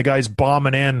puck and the guy's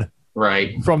bombing in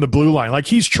from the blue line. Like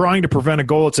he's trying to prevent a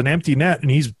goal. It's an empty net,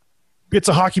 and it's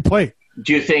a hockey play.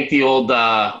 Do you think the old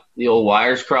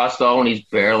wires crossed though, and he's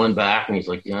barreling back, and he's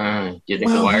like, do you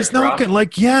think the wires crossed?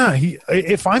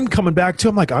 If I'm coming back to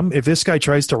him, if this guy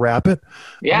tries to wrap it,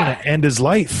 I'm going to end his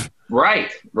life. Right.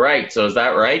 So is that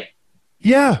right?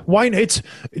 Yeah. Why? What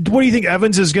do you think?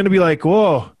 Evans is going to be like,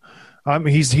 whoa,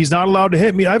 he's not allowed to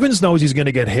hit me. Evans knows he's going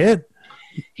to get hit.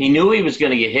 He knew he was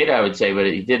going to get hit, I would say, but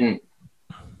he didn't.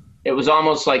 It was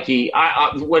almost like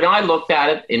when I looked at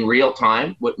it in real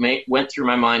time, what went through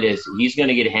my mind is he's going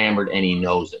to get hammered and he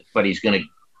knows it, but he's going to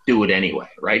do it anyway,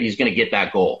 right? He's going to get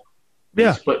that goal.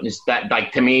 Yeah. He's putting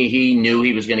to me, he knew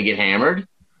he was going to get hammered.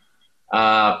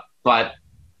 But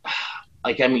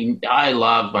I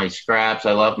love my scraps.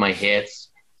 I love my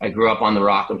hits. I grew up on the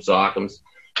Rock'em Sock'ems.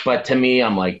 But to me,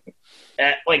 I'm like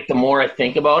the more I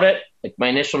think about it, like my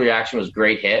initial reaction was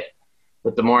great hit.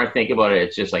 But the more I think about it,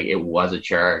 it's just like it was a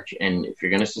charge. And if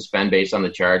you're going to suspend based on the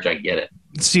charge, I get it.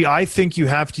 See, I think you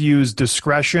have to use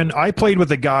discretion. I played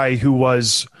with a guy who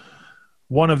was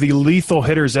one of the lethal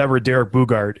hitters ever, Derek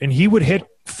Bugard, and he would hit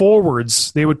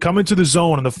forwards. They would come into the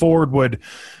zone, and the forward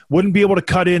wouldn't be able to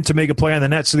cut in to make a play on the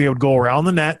net, so they would go around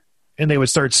the net, and they would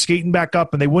start skating back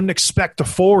up, and they wouldn't expect a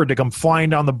forward to come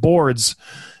flying down the boards.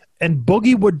 And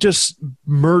Boogie would just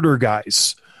murder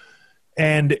guys.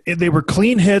 And they were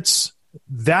clean hits.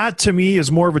 That, to me,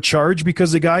 is more of a charge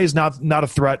because the guy is not a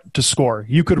threat to score.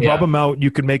 You could rub him out.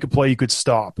 You could make a play. You could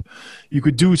stop. You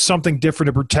could do something different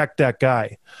to protect that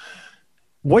guy.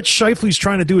 What Scheifele's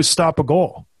trying to do is stop a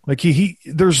goal. Like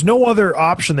there's no other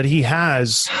option that he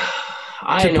has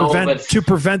to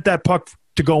prevent that puck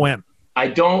to go in. I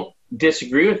don't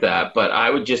disagree with that, but I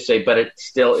would just say, but it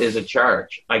still is a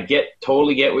charge. I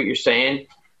totally get what you're saying.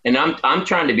 And I'm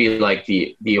trying to be like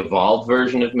the evolved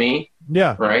version of me.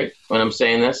 Yeah. Right. When I'm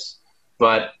saying this,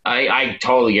 but I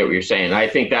totally get what you're saying. I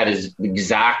think that is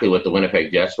exactly what the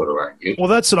Winnipeg Jets would have argued. Well,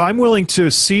 that's what I'm willing to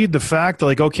cede the fact that,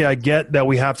 like, okay, I get that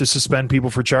we have to suspend people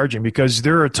for charging because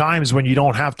there are times when you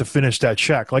don't have to finish that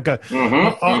check. Like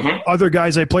other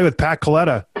guys I play with, Pat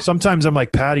Coletta, sometimes I'm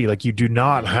like, Patty, like you do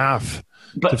not have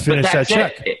to finish that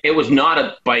check. It was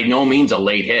not by no means a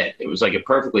late hit. It was like a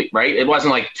perfectly right. It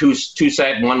wasn't like two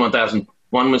set, 1,000,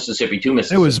 1 Mississippi, 2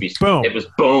 Mississippi. It was boom. It was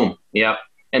boom. Yep.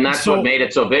 And that's what made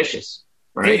it so vicious.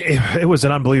 Right. It was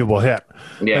an unbelievable hit.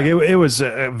 Yeah. Like it was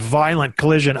a violent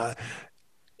collision.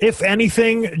 If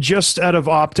anything, just out of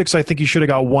optics, I think he should have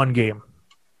got 1 game.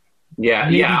 Yeah.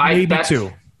 Maybe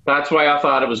 2. That's why I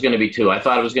thought it was going to be 2. I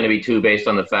thought it was going to be 2 based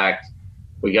on the fact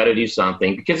we got to do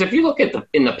something. Because if you look at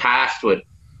in the past, what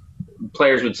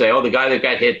players would say, oh, the guy that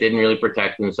got hit didn't really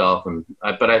protect himself.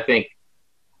 But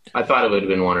I thought it would have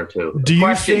been 1 or 2. Do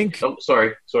you think? Oh,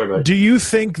 sorry. Buddy. Do you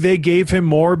think they gave him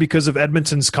more because of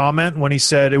Edmonton's comment when he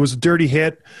said it was a dirty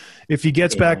hit? If he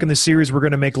gets back in the series, we're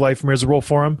going to make life miserable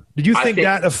for him. Did you think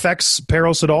that affects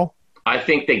Parros at all? I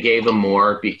think they gave him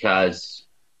more because,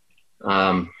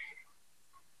 what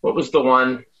was the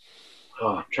one?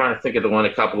 Oh, I'm trying to think of the one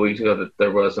a couple of weeks ago that there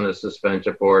wasn't a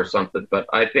suspension for or something. But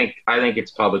I think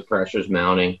it's public pressures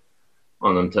mounting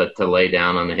on them to lay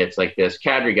down on the hits like this.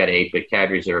 Kadri got 8, but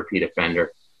Kadri's a repeat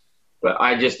offender. But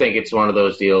I just think it's one of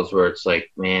those deals where it's like,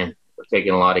 man, we're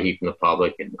taking a lot of heat from the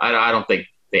public. And I don't think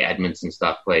the Edmonton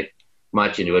stuff played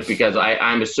much into it because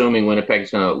I'm assuming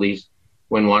Winnipeg's going to at least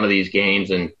win one of these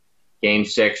games. And game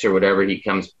 6 or whatever it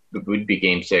would be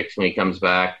game 6 when he comes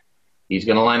back. He's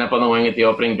going to line up on the wing at the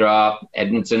opening drop.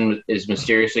 Edmonton is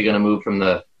mysteriously going to move from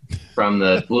the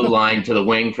blue line to the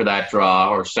wing for that draw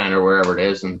or center, wherever it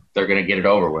is, and they're going to get it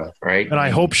over with, right? And I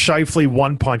hope Scheifele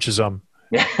one punches him.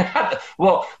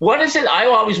 Well, what is it? I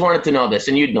always wanted to know this,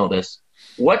 and you'd know this.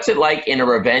 What's it like in a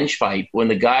revenge fight when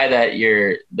the guy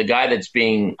that's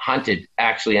being hunted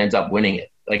actually ends up winning it?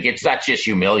 Like, that's just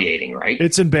humiliating, right?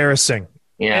 It's embarrassing.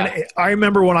 Yeah. And I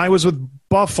remember when I was with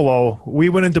Buffalo, we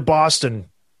went into Boston.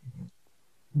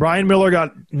 Brian Miller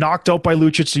got knocked out by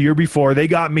Lucic the year before. They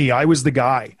got me. I was the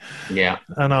guy. Yeah.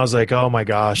 And I was like, oh, my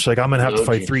gosh. Like, I'm going to have to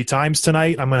fight 3 times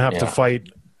tonight. I'm going to have to fight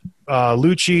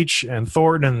Lucic and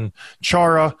Thornton and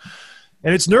Chara.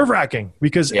 And it's nerve-wracking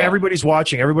because everybody's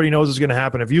watching. Everybody knows what's going to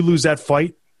happen. If you lose that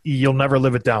fight, you'll never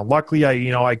live it down. Luckily,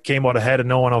 I came out ahead and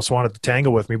no one else wanted to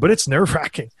tangle with me. But it's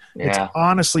nerve-wracking. Yeah. It's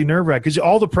honestly nerve-wracking because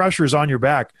all the pressure is on your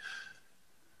back.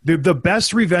 The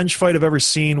best revenge fight I've ever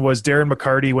seen was Darren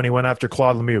McCarty when he went after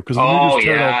Claude Lemieux.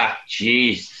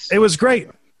 Jeez. It was great.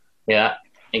 Yeah,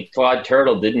 and Claude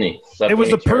turtled, didn't he? It was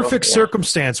the perfect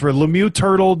circumstance where Lemieux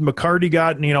turtled, McCarty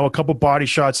got a couple body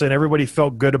shots, and everybody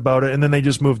felt good about it, and then they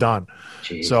just moved on.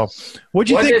 Jeez. So, what'd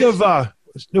you think of?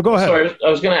 No, go ahead. Sorry, I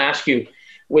was going to ask you,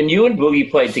 when you and Boogie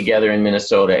played together in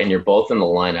Minnesota, and you're both in the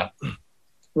lineup,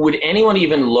 would anyone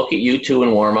even look at you two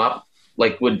and warm up?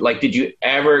 Did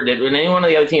anyone on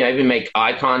the other team even make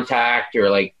eye contact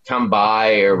or come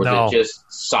by, or was it just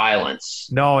silence?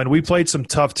 No, and we played some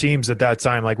tough teams at that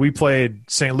time. Like, we played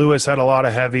St. Louis had a lot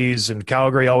of heavies, and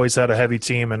Calgary always had a heavy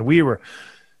team, and we were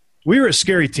a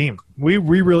scary team. We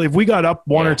really, if we got up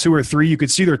 1 or 2 or 3, you could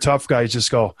see their tough guys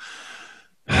just go,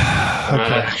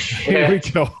 Okay, here we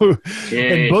go.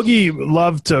 And Boogie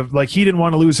loved to, like, he didn't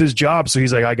want to lose his job, so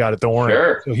he's like, I got it, don't worry.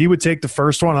 Sure. So he would take the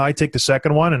first one, and I take the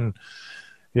second one, and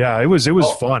yeah, it was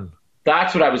fun.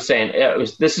 That's what I was saying.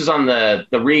 This is on the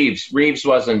Reeves. Reeves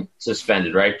wasn't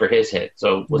suspended, right, for his hit.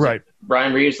 So was it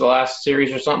Brian Reeves the last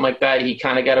series or something like that? He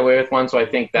kind of got away with one, so I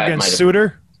think that against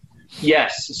Suter.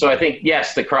 Yes. So I think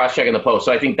the cross check in the post.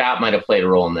 So I think that might have played a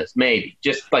role in this, maybe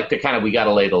just like we got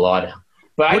to lay the law down.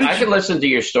 But I could listen to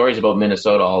your stories about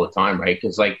Minnesota all the time, right?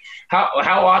 Because like how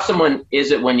awesome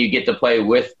is it when you get to play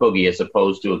with Boogie as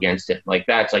opposed to against him? Like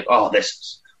that's like, oh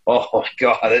my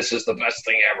God, this is the best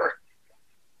thing ever.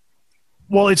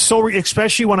 Well, it's so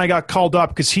especially when I got called up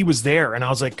because he was there, and I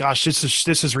was like, "Gosh, this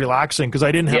is relaxing," because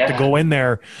I didn't have to go in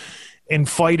there and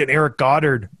fight an Eric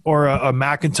Goddard or a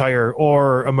McIntyre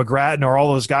or a McGrattan or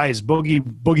all those guys.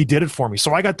 Boogie did it for me,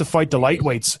 so I got to fight the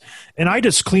lightweights, and I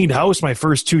just cleaned house my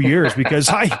first 2 years because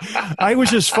I was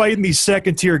just fighting these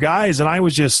second tier guys, and I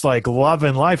was just like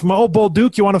loving life. My old Bull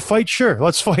Duke, you want to fight? Sure,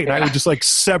 let's fight. I would just like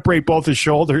separate both his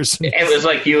shoulders. It was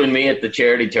like you and me at the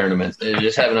charity tournament. They were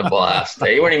just having a blast.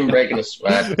 You weren't even breaking a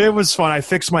sweat. It was fun. I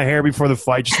fixed my hair before the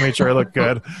fight just to make sure I looked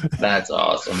good. That's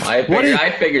awesome.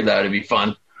 I figured that would be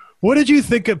fun. What did you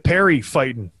think of Perry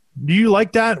fighting? Do you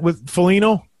like that with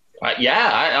Foligno?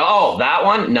 That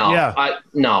one? No. Yeah.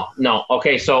 No.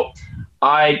 Okay, so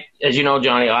as you know,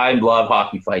 Johnny, I love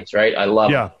hockey fights, right? I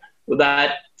love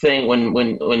that thing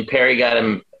when Perry got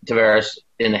him Tavares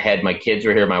in the head. My kids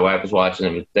were here. My wife was watching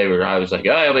them. I was like,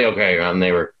 oh, it'll be okay. And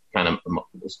they were kind of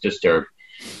disturbed.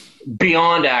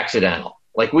 Beyond accidental.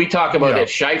 Like we talk about if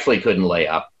Scheifele couldn't lay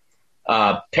up.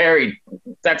 Perry,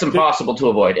 that's impossible to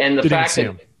avoid. And the fact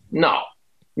that no.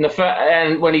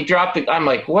 And when he dropped it, I'm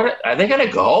like, what? Are they going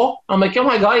to go? I'm like, oh,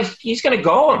 my God, he's going to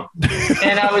go him.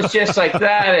 And I was just like,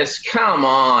 come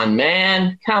on,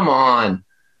 man. Come on.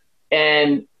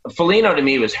 And Foligno, to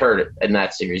me, was hurt in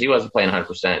that series. He wasn't playing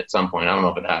 100% at some point. I don't know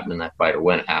if it happened in that fight or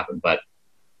when it happened. But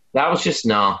that was just,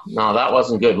 no, that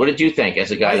wasn't good. What did you think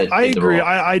as a guy that I agree.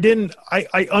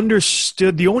 I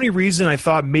understood. The only reason I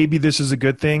thought maybe this is a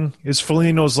good thing is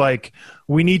Foligno's like,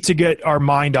 we need to get our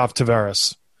mind off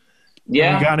Tavares.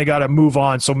 Yeah. We kind of got to move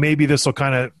on. So maybe this will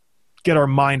kind of get our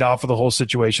mind off of the whole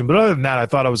situation. But other than that, I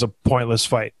thought it was a pointless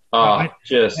fight. And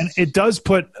it does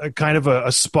put a kind of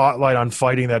a spotlight on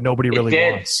fighting that nobody really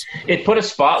wants. It put a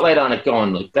spotlight on it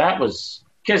going, like, that was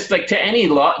 – because, like, to any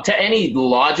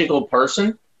logical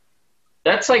person,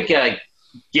 that's like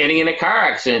getting in a car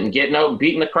accident and getting out and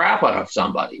beating the crap out of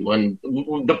somebody. Beating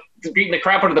the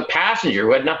crap out of the passenger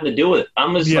who had nothing to do with it.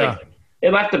 I'm just like –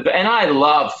 it left and I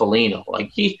love Foligno.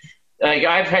 Like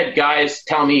I've had guys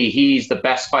tell me he's the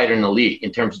best fighter in the league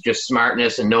in terms of just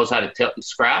smartness and knows how to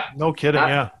scrap. No kidding,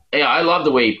 yeah, I love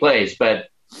the way he plays, but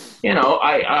you know,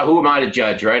 I who am I to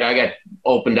judge, right? I got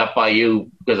opened up by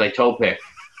you because I toe picked,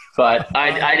 but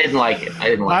I didn't like it.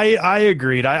 I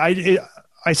agreed.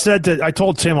 I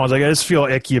told Tim, I was like, I just feel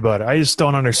icky about it. I just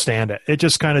don't understand it. It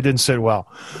just kind of didn't sit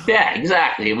well. Yeah,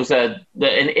 exactly. It was an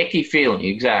icky feeling.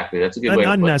 Exactly. That's a good way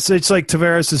to put it. It's like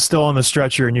Tavares is still on the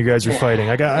stretcher and you guys are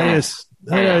fighting. I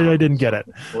didn't get it.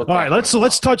 All right,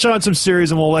 let's touch on some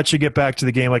series and we'll let you get back to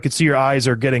the game. I can see your eyes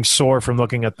are getting sore from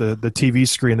looking at the TV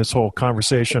screen this whole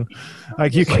conversation.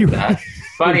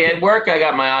 Funny, at work I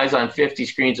got my eyes on 50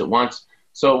 screens at once.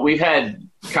 So we've had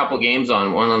a couple games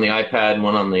on, one on the iPad and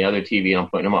one on the other TV, and I'm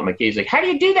putting them up. My kid's like, how do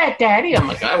you do that, Daddy? I'm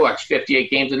like, I watch 58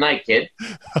 games a night, kid.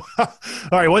 All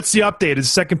right, what's the update? Is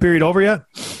the second period over yet?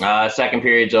 Second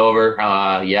period's over.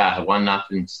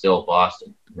 1-0 still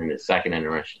Boston in the second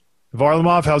intermission.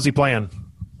 Varlamov, how's he playing?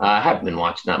 I haven't been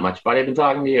watching that much, but I've been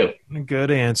talking to you. Good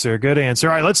answer. All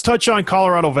right, let's touch on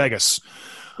Colorado-Vegas.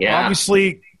 Yeah.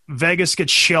 Obviously, Vegas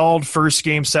gets shelled first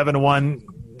game 7-1.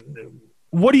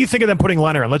 What do you think of them putting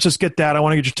Leonard in? Let's just get that. I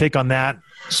want to get your take on that.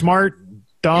 Smart?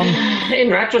 Dumb? In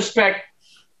retrospect,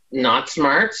 not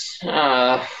smart.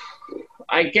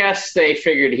 I guess they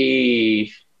figured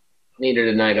he needed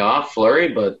a night off, Fleury,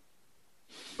 but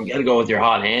you got to go with your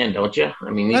hot hand, don't you? I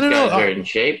mean, these guys are in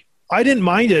shape. I didn't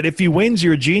mind it. If he wins,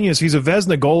 you're a genius. He's a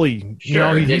Vezina goalie.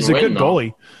 Sure, he's a good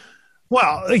goalie.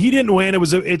 Well, he didn't win.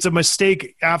 It's a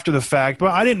mistake after the fact,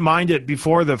 but I didn't mind it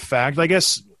before the fact. I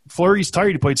guess Fleury's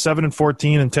tired. He played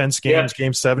 7-14 in 10 games,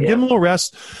 game 7. Give him a little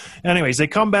rest. Anyways, they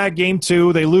come back game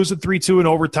 2. They lose it 3-2 in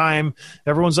overtime.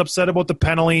 Everyone's upset about the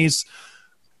penalties.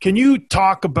 Can you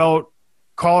talk about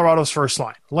Colorado's first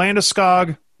line?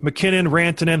 Landeskog, McKinnon,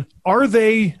 Rantanen. Are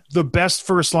they the best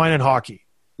first line in hockey?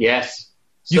 Yes.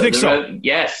 You think so?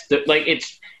 Yes.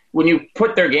 It's when you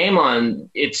put their game on,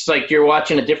 it's like you're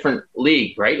watching a different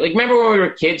league, right? Like, remember when we were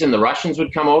kids and the Russians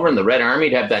would come over and the Red Army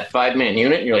would have that 5-man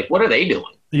unit, and you're like, what are they doing?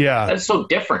 Yeah. That's so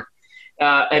different.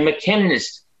 And McKinnon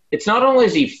it's not only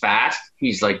is he fast,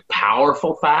 he's like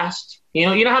powerful fast.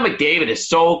 You know how McDavid is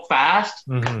so fast?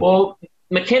 Mm-hmm. Well,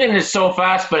 McKinnon is so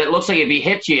fast, but it looks like if he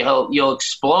hits you, you'll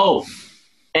explode.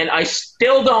 And I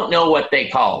still don't know what they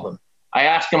call them. I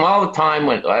ask him all the time,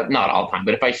 not all the time,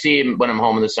 but if I see him when I'm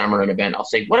home in the summer at an event, I'll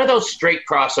say, what are those straight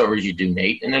crossovers you do,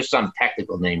 Nate? And there's some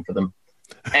technical name for them.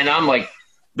 And I'm like,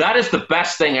 that is the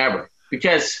best thing ever.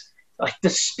 Because like the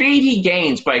speed he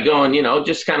gains by going,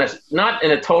 just kind of not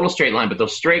in a total straight line, but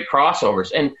those straight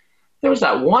crossovers. And there was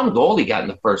that one goal he got in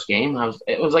the first game.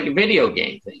 It was like a video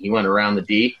game thing. He went around the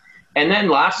D. And then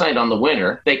last night on the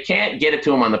winner, they can't get it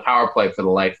to him on the power play for the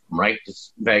life of him, right?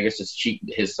 Just Vegas is cheating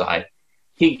his side.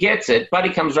 He gets it. Buddy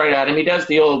comes right at him. He does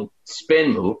the old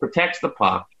spin move, protects the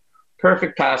puck.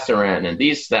 Perfect pass to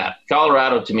Rantanen.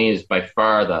 Colorado, to me, is by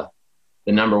far the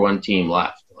number one team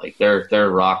left. Like, they're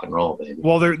rock and roll, baby.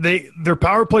 Well, their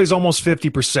power play is almost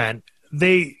 50%.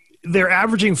 They're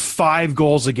averaging 5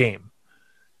 goals a game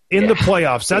in the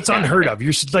playoffs. That's unheard of.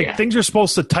 Things are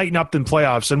supposed to tighten up in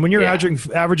playoffs. And when you're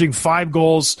averaging 5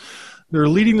 goals, they're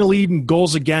leading the lead in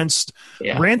goals against.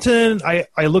 Yeah. Rantanen,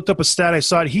 I looked up a stat. I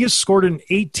saw it. He has scored in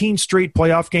 18 straight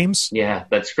playoff games. Yeah,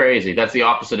 that's crazy. That's the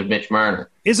opposite of Mitch Marner.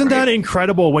 Isn't that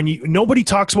incredible when nobody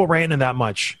talks about Rantanen that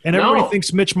much? And everybody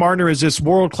thinks Mitch Marner is this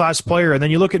world-class player. And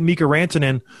then you look at Mikko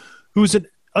Rantanen, who's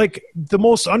the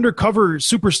most undercover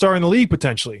superstar in the league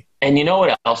potentially. And you know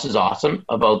what else is awesome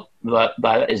about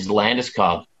that is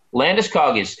Landeskog.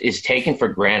 Landeskog is taken for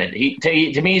granted.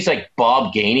 To me, he's like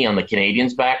Bob Gainey on the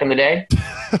Canadiens back in the day.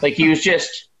 Like he was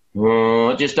just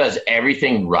does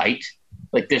everything right.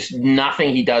 Like there's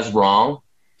nothing he does wrong.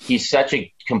 He's such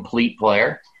a complete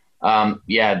player.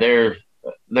 They're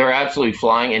absolutely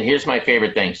flying. And here's my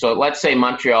favorite thing. So let's say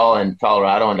Montreal and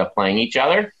Colorado end up playing each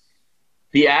other.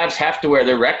 The Avs have to wear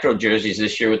their retro jerseys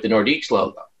this year with the Nordiques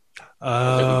logo. So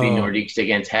it would be Nordiques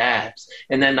against Habs.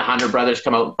 And then the Hunter brothers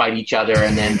come out and fight each other.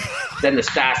 And then the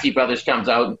Stasi brothers comes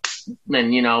out.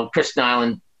 And then, Chris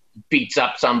Nyland beats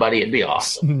up somebody. It'd be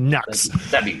awesome. Nuts.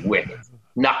 That'd be wicked.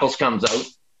 Knuckles comes out,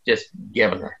 just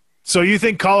giving her. So you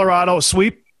think Colorado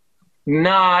sweep?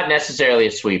 Not necessarily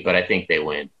a sweep, but I think they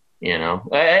win.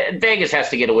 Vegas has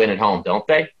to get a win at home, don't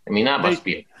they? I mean, that must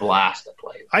be a blast to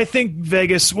play. I think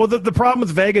Vegas, well, the problem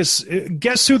with Vegas,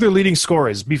 guess who their leading scorer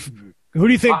is? Who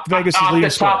do you think Vegas is leading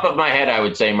scorer? Off the top of my head, I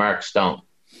would say Mark Stone,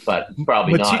 but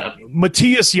probably not.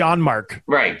 Matthias Janmark.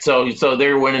 Right. So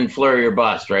they're winning Fleury or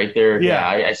bust, right?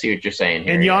 I see what you're saying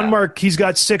here. And Janmark, he's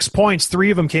got 6 points.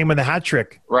 3 of them came in the hat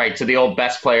trick. Right. So the old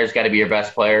best players got to be your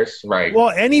best players. Right. Well,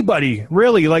 anybody,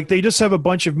 really. Like, they just have a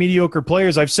bunch of mediocre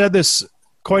players. I've said this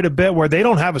quite a bit where they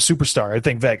don't have a superstar, I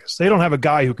think, Vegas. They don't have a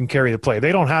guy who can carry the play.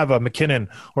 They don't have a McKinnon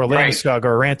or Landeskog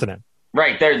or Rantanen.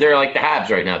 Right. They're like the Habs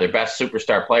right now. Their best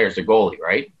superstar player is the goalie,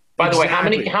 right? By the way, how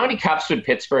many cups would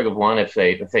Pittsburgh have won if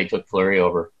they took Fleury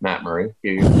over Matt Murray?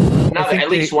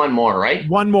 At least one more, right?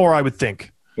 One more, I would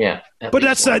think. Yeah. But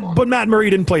But Matt Murray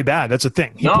didn't play bad. That's the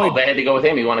thing. They had to go with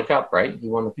him. He won a cup, right? He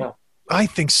won the cup. I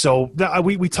think so.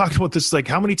 We talked about this, like,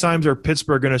 how many times are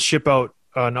Pittsburgh going to ship out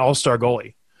an all-star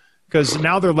goalie? Because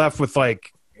now they're left with,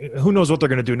 like, who knows what they're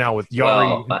going to do now with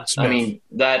Yari and Smith. I mean,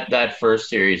 that first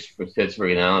series for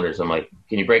Pittsburgh and Islanders, I'm like,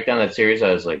 can you break down that series?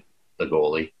 I was like, the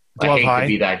goalie. I hate to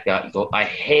be that guy. I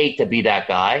hate to be that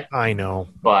guy. I know.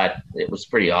 But it was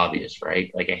pretty obvious, right?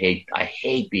 Like, I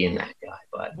hate being that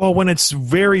guy. But when it's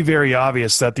very, very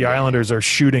obvious that the Islanders are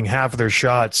shooting half of their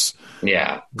shots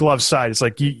glove side, it's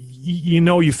like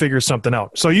you figure something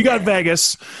out. So you got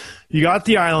Vegas. You got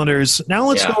the Islanders. Now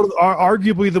let's go to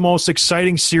arguably the most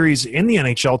exciting series in the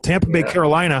NHL, Tampa Bay,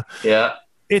 Carolina. Yeah.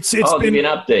 I'll give you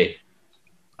an update.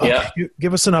 Okay,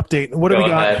 give us an update. What do we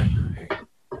got?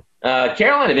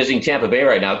 Carolina visiting Tampa Bay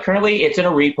right now. Currently, it's in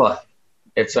a replay.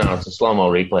 It's a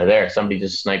slow-mo replay there. Somebody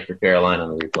just sniped for Carolina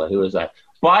on the replay. Who is that?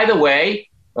 By the way,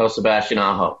 Sebastian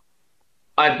Aho.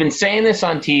 I've been saying this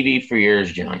on TV for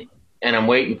years, Johnny, and I'm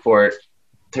waiting for it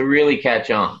to really catch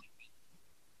on.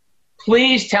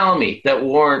 Please tell me that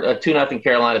Warren 2-0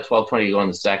 Carolina, 12:20 to go in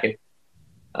the second.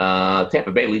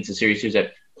 Tampa Bay leads the series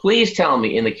 2-0. Please tell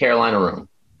me in the Carolina room,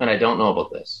 and I don't know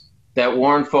about this, that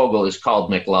Warren Fogle is called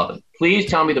McLovin. Please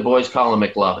tell me the boys call him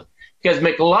McLovin. Because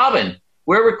McLovin,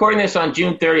 we're recording this on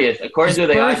June 30th. According to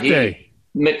the ID,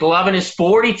 McLovin is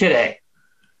 40 today.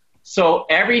 So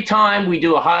every time we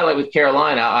do a highlight with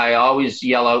Carolina, I always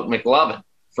yell out McLovin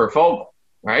for Fogle,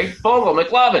 right? Fogle,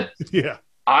 McLovin. Yeah.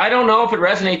 I don't know if it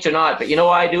resonates or not, but you know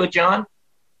why I do it, John?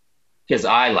 Because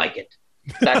I like it.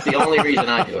 That's the only reason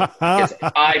I do it. Because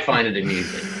I find it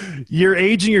amusing. You're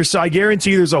aging yourself. I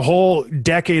guarantee there's a whole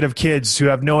decade of kids who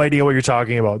have no idea what you're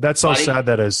talking about. That's how sad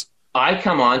that is. I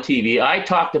come on TV. I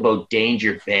talked about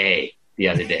Danger Bay the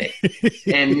other day,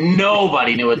 and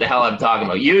nobody knew what the hell I'm talking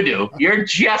about. You do. You're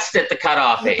just at the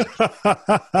cutoff age.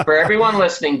 For everyone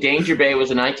listening, Danger Bay was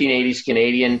a 1980s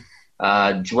Canadian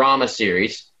drama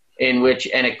series in which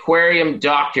an aquarium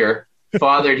doctor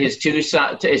fathered his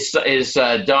his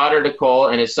daughter Nicole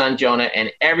and his son Jonah,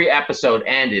 and every episode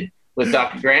ended with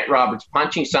Dr. Grant Roberts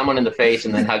punching someone in the face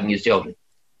and then hugging his children.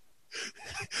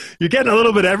 You're getting a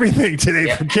little bit of everything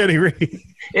today from Kenny Reed.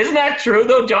 Isn't that true,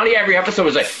 though, Johnny? Every episode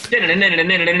was like, bang,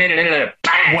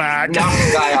 whack, knock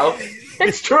the guy out.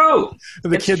 It's true.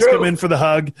 The kids come in for the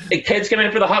hug. The kids come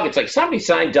in for the hug. It's like somebody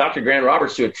signed Dr. Grant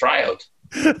Roberts to a tryout.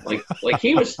 Like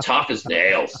he was tough as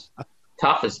nails.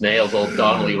 Tough as nails, old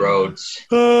Donnelly Rhodes.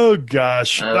 Oh,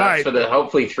 gosh. All right.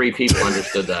 Hopefully 3 people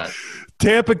understood that.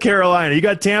 Tampa, Carolina. You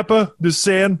got Tampa? Just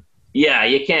saying. Yeah,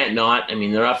 you can't not. I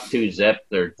mean, they're up 2-0.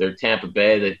 They're Tampa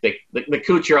Bay. The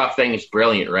Kucherov thing is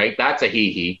brilliant, right? That's a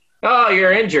hee-hee. Oh,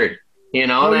 you're injured. You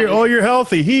know. You're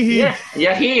healthy. Hee-hee. Yeah,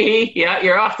 hee-hee. Yeah,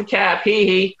 you're off the cap.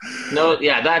 Hee-hee. No,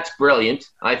 yeah, that's brilliant.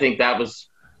 I think that was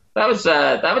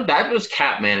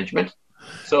cap management.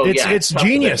 So it's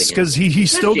genius because he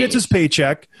still gets his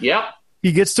paycheck. Yep.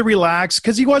 He gets to relax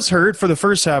because he was hurt for the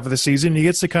first half of the season. He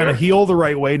gets to kind of heal the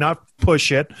right way, not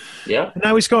push it. Yeah. And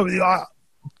now he's going.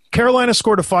 Carolina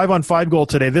scored a 5-on-5 goal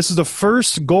today. This is the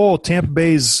first goal Tampa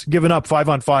Bay's given up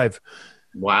 5-on-5.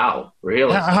 Wow,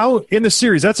 really? How in the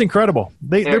series? That's incredible.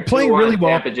 They're playing really well.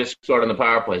 Tampa just scored on the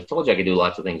power play. I told you I could do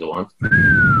lots of things at once.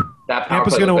 That power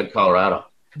play was good, Colorado.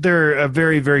 They're a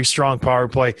very, very strong power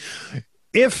play.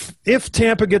 If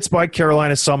Tampa gets by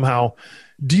Carolina somehow,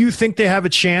 do you think they have a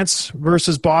chance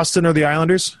versus Boston or the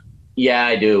Islanders? Yeah,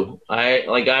 I do.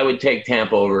 I would take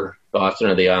Tampa over Boston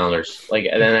or the Islanders.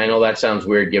 And then I know that sounds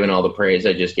weird given all the praise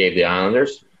I just gave the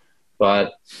Islanders,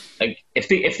 but if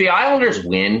the Islanders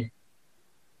win,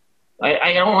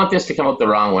 I don't want this to come out the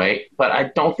wrong way, but I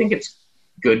don't think it's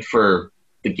good for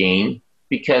the game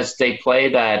because they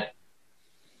play that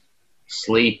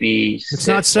sleepy. It's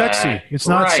not sexy. It's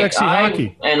not sexy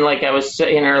hockey. And like I was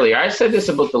saying earlier, I said this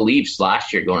about the Leafs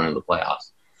last year going into the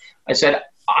playoffs. I said,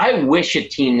 I wish a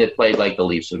team that played like the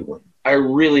Leafs would win. I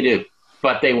really do.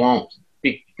 But they won't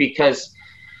because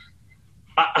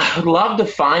I would love to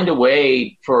find a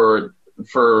way for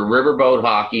riverboat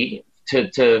hockey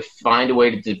to find a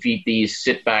way to defeat these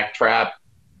sit-back trap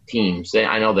teams.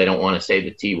 I know they don't want to say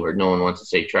the T word. No one wants to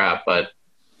say trap, but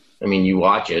I mean, you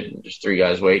watch it. There's 3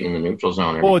 guys waiting in the neutral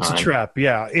zone every time. It's a trap.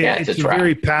 Yeah, it's a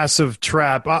very passive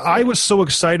trap. I was so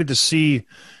excited to see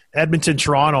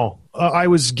Edmonton-Toronto. I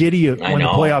was giddy when the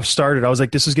playoffs started. I was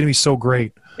like, this is going to be so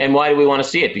great. And why do we want to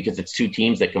see it? Because it's 2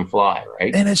 teams that can fly,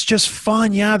 right? And it's just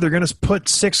fun. Yeah, they're going to put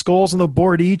 6 goals on the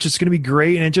board each. It's going to be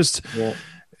great. And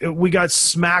we got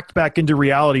smacked back into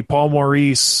reality. Paul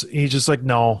Maurice, he's just like,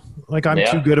 no. Like, I'm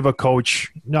too good of a coach.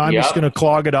 No, I'm just going to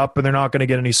clog it up, and they're not going to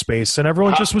get any space. And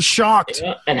everyone just was shocked.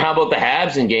 Yeah. And how about the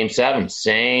Habs in Game 7?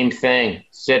 Same thing.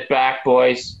 Sit back,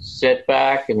 boys. Sit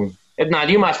back. And if not,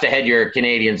 you must have had your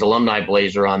Canadians alumni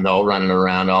blazer on, though, running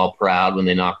around all proud when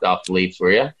they knocked off the Leafs,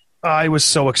 were you? I was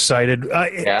so excited.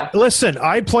 Listen,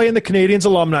 I play in the Canadians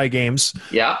alumni games.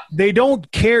 Yeah. They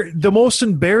don't care. The most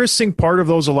embarrassing part of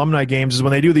those alumni games is when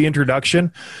they do the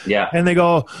introduction. Yeah. And they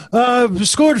go,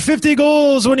 scored 50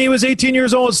 goals when he was 18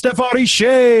 years old, Stephane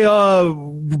Richer,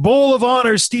 Bowl of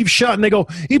Honor, Steve Shutt. And they go,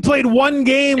 he played 1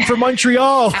 game for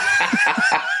Montreal.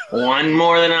 1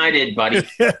 more than I did, buddy.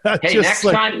 Hey,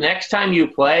 next time you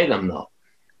play them, though,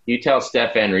 you tell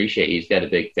Stephane Richer he's got a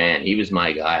big fan. He was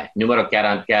my guy. Numero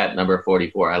 44, number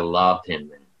 44. I loved him,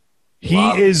 man. He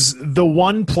is the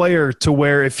one player to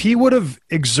where if he would have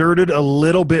exerted a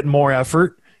little bit more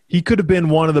effort, he could have been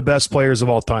one of the best players of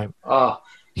all time.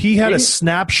 He had a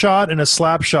snapshot and a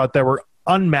slap shot that were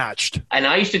unmatched. And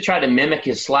I used to try to mimic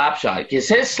his slap shot because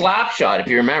his slap shot, if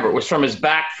you remember, was from his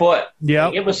back foot. Yeah,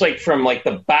 it was like from like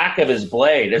the back of his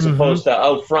blade as opposed to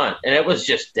out front, and it was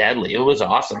just deadly. It was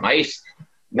awesome.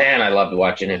 Man, I loved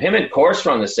watching him. Him and Corse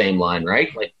were on the same line,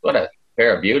 right? Like, what a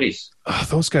pair of beauties. Oh,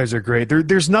 those guys are great.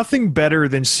 There's nothing better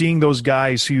than seeing those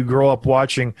guys who you grow up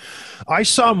watching. I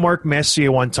saw Mark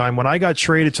Messier one time when I got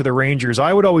traded to the Rangers.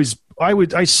 I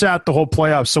sat the whole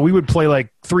playoffs, so we would play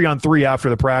like 3-on-3 after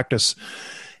the practice.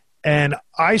 And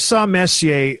I saw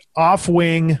Messier off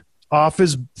wing, off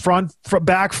his front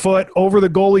back foot, over the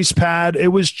goalie's pad. It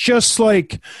was just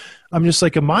like – I'm just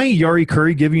like, am I Yari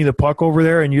Curry giving you the puck over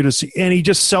there? And he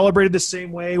just celebrated the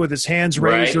same way with his hands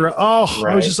raised. Right.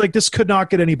 I was just like, this could not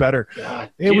get any better.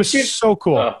 It was so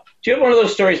cool. Do you have one of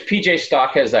those stories? PJ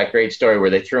Stock has that great story where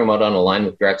they threw him out on a line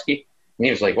with Gretzky. And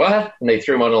he was like, what? And they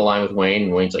threw him out on a line with Wayne.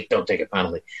 And Wayne's like, don't take a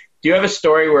penalty. Do you have a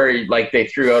story where like they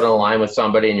threw out on a line with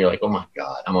somebody and you're like, oh my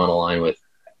God, I'm on a line with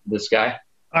this guy?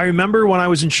 I remember when I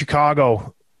was in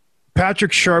Chicago,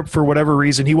 Patrick Sharp, for whatever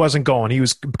reason, he wasn't going. He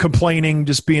was complaining,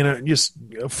 just being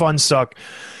a fun suck.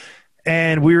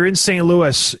 And we were in St.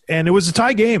 Louis, and it was a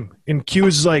tie game. And Q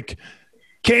was like,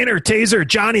 Kaner, Taser,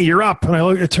 Johnny, you're up. And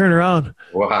I turned around.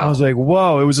 Wow. I was like,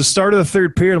 whoa. It was the start of the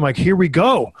third period. I'm like, here we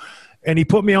go. And he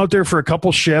put me out there for a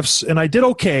couple shifts, and I did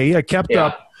okay. I kept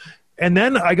up. And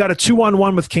then I got a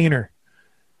 2-on-1 with Kaner.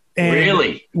 And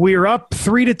really? We were up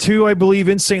 3-2, I believe,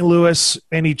 in St. Louis,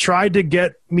 and he tried to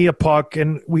get me a puck.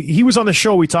 And he was on the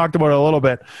show. We talked about it a little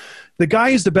bit. The guy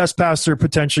is the best passer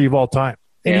potentially of all time,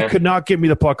 and he could not get me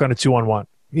the puck on a 2-on-1.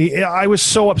 I was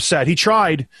so upset. He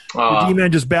tried. The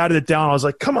D-man just batted it down. I was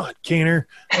like, come on, Kaner.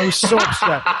 I was so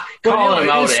upset. Call him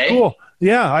out, eh? Cool.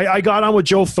 Yeah, I got on with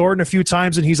Joe Thornton a few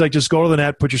times, and he's like, just go to the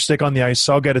net, put your stick on the ice.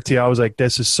 I'll get it to you. I was like,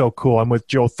 this is so cool. I'm with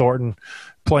Joe Thornton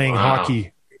playing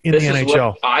hockey in the NHL. Is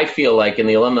what I feel like in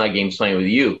the alumni games playing with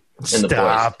you and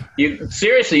the boys.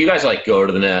 Seriously, you guys are like, go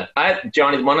to the net.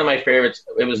 Johnny, one of my favorites,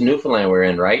 it was Newfoundland we're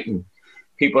in, right? And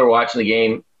people are watching the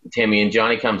game, Timmy, and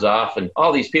Johnny comes off, and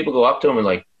all these people go up to him and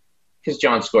like, because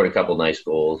John scored a couple nice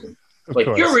goals. And, like,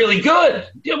 you're really good.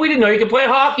 We didn't know you could play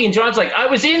hockey. And John's like, I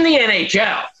was in the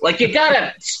NHL. Like, you got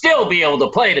to still be able to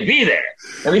play to be there.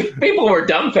 I mean, people were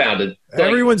dumbfounded. Like,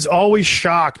 everyone's always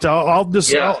shocked. I'll go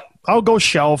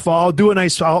shelf. I'll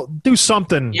do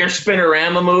something. Your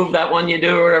spinorama move, that one you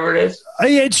do or whatever it is?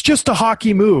 It's just a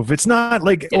hockey move. It's not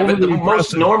like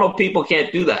most normal people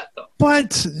can't do that, though.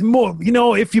 But,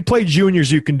 if you play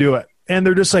juniors, you can do it. And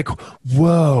they're just like,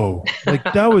 whoa. Like,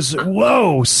 that was,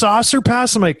 whoa, saucer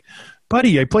pass. I'm like,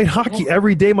 buddy, I played hockey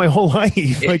every day my whole life.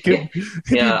 Like, it'd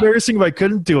be embarrassing if I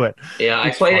couldn't do it. Yeah,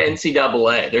 I played at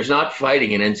NCAA. There's not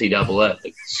fighting in NCAA.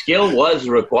 Like, skill was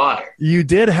required. You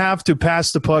did have to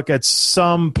pass the puck at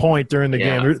some point during the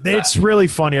game. It's really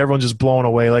funny. Everyone's just blown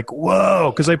away. Like,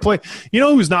 whoa. Because I play –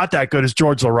 who's not that good is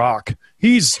George LaRocque.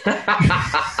 He's –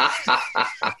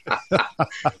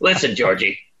 Listen,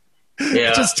 Georgie.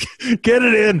 Yeah. Just get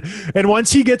it in. And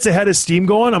once he gets ahead of steam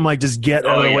going, I'm like, just get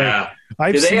out of the way.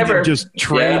 I've seen him just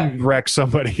train wreck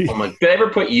somebody. Oh my! Did they ever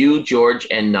put you, George,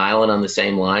 and Nyland on the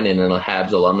same line in a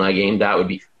Habs alumni game? That would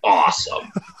be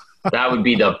awesome. That would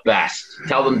be the best.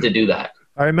 Tell them to do that.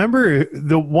 I remember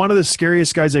one of the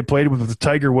scariest guys I played with was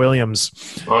Tiger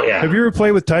Williams. Oh, yeah. Have you ever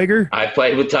played with Tiger? I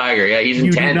played with Tiger. Yeah, he's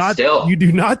intense still. You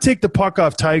do not take the puck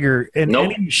off Tiger in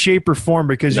any shape or form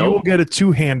because you will get a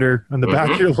two-hander on the back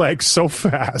of your leg so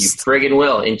fast. You friggin'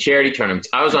 will. In charity tournaments.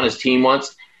 I was on his team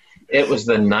once. It was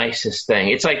the nicest thing.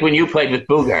 It's like when you played with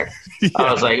Bugard. Yeah.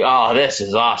 I was like, oh, this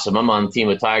is awesome. I'm on the team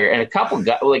with Tiger. And a couple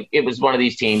guys, like, it was one of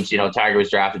these teams, Tiger was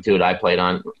drafted to it. I played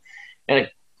on. And a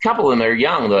couple of them are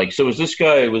young. They're like, so was this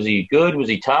guy, was he good? Was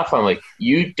he tough? I'm like,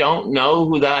 you don't know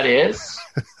who that is?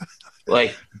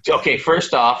 Like, okay,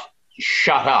 first off,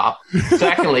 shut up.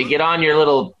 Secondly, get on your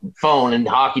little phone and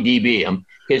hockey DB him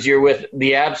because you're with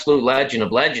the absolute legend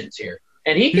of legends here.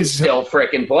 And he can still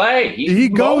frickin' play. He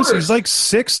goes. He's like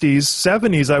 60s,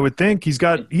 70s, I would think. He's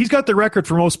got the record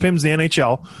for most PIMs in the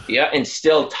NHL. Yeah, and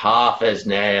still tough as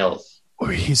nails.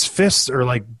 His fists are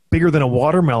like bigger than a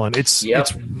watermelon. It's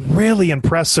really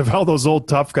impressive how those old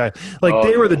tough guys,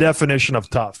 they were the definition of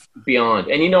tough. Beyond.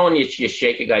 And when you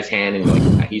shake a guy's hand and you're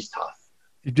like, yeah, he's tough.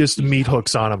 You just meat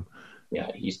hooks on him.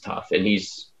 Yeah, he's tough. And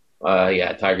he's,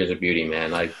 Tiger's a beauty,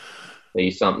 man.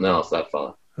 He's something else, that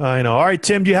fella. I know. All right,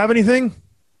 Tim, do you have anything?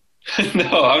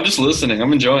 No, I'm just listening.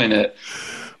 I'm enjoying it.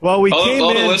 Well,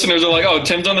 all the listeners are like, oh,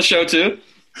 Tim's on the show too?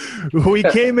 We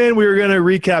came in, we were going to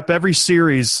recap every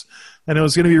series, and it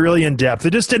was going to be really in-depth.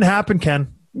 It just didn't happen,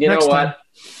 Ken. You know what?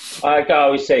 Like I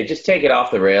always say, just take it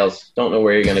off the rails. Don't know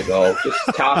where you're going to go.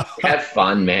 Just have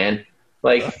fun, man.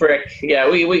 Like, frick. Yeah,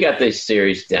 we got this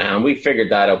series down. We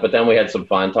figured that out, but then we had some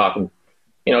fun talking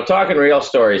real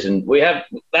stories. And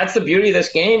that's the beauty of this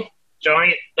game.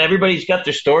 Johnny, everybody's got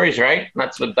their stories, right?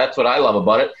 That's what I love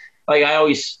about it. Like I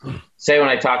always say when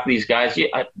I talk to these guys,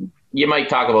 you might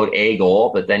talk about a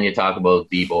goal, but then you talk about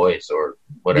the boys or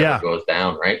whatever goes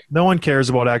down, right? No one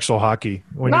cares about actual hockey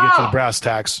when you get to the brass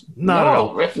tacks. Not at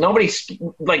all. Nobody's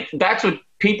like that's what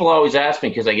people always ask me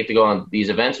because I get to go on these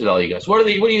events with all you guys. What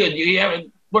do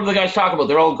the guys talk about?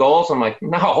 Their old goals? I'm like,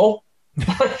 no.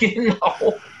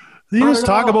 No. You just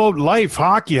talk about life,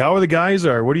 hockey, how the guys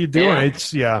are. What are you doing?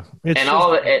 Yeah.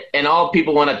 All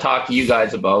people want to talk to you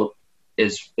guys about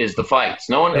is the fights.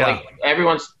 No one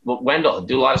everyone's Wendell.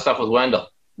 Do a lot of stuff with Wendell.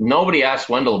 Nobody asks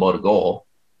Wendell about a goal.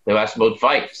 They ask about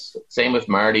fights. Same with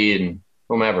Marty and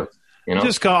whomever.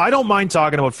 I don't mind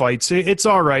talking about fights. It's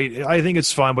all right. I think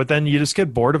it's fun, but then you just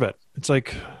get bored of it. It's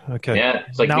like, okay. Yeah,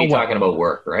 it's like Now me what? talking about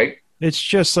work, right? It's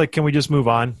just like, can we just move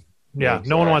on? Yeah,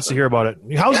 no one wants to hear about it.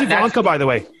 How's Yeah, that's- Ivanka, by the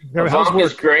way? How's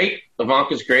Ivanka's work? great.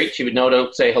 Ivanka's great. She would no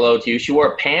doubt say hello to you. She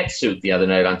wore a pantsuit the other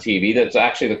night on TV. That's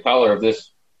actually the color of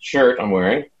this shirt I'm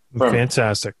wearing. From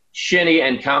Fantastic. Shinny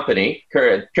and Company,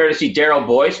 courtesy Daryl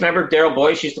Boyce. Remember Daryl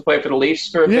Boyce used to play for the Leafs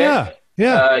for a bit?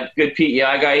 Yeah. Good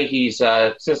PEI guy. He's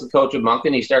assistant coach of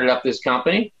Moncton. He started up this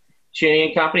company, Shinny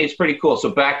and Company. It's pretty cool. So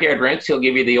backyard rinks, he'll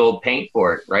give you the old paint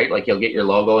for it, right? Like he'll get your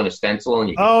logo and a stencil, and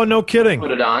you can Oh, no kidding.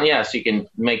 put it on. Yeah, so you can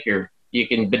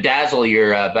bedazzle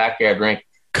your backyard rink.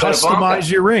 But Customize Ivanka-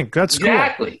 your rink. That's cool.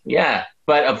 Exactly. Yeah.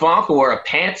 But Ivanka wore a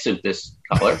pantsuit this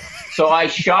color. So I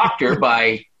shocked her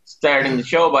by starting the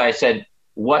show by I said,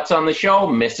 "What's on the show,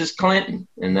 Mrs. Clinton?"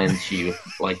 And then she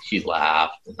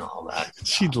laughed and all that.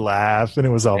 She'd laugh, and it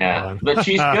was all Yeah. fun. But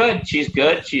she's good. She's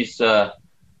good. She's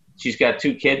got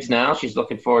 2 kids now. She's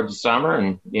looking forward to summer,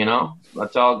 and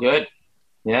that's all good.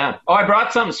 Yeah. Oh, I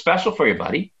brought something special for you,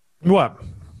 buddy. What?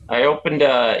 I opened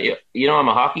I'm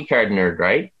a hockey card nerd,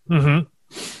 right? Mm-hmm.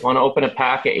 Want to open a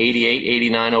pack of 88,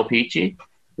 89 O-Pee-Chee?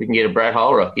 We can get a Brett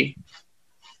Hall rookie.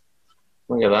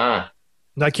 Look at that.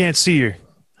 I can't see you.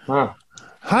 Huh.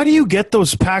 How do you get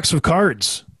those packs of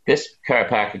cards? This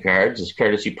pack of cards is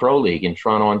courtesy Pro League in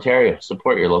Toronto, Ontario.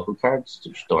 Support your local card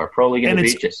store. Pro League in And the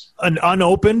it's Beaches. an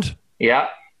unopened? Yeah.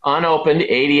 Unopened,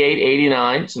 88,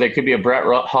 89. So there could be a Brett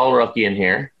Hall rookie in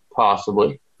here,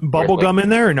 possibly. Bubble gum in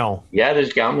there or no? Yeah,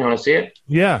 there's gum. You want to see it?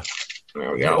 Yeah.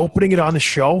 There we You're go. opening it on the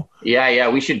show? Yeah.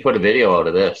 We should put a video out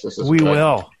of this. This is We good.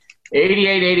 will.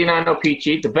 88, 89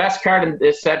 O-Pee-Chee. The best card in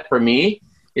this set for me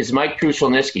is Mike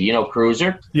Krushelnyski. You know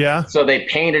Cruiser? Yeah. So they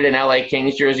painted an LA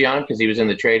Kings jersey on him because he was in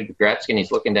the trade with Gretzky, and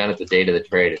he's looking down at the date of the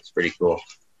trade. It's pretty cool.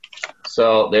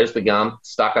 So there's the gum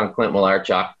stuck on Clint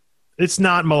Malarchuk. It's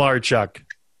not Malarchuk.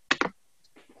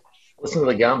 Listen to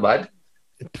the gum, bud.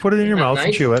 Put it in your Isn't that mouth and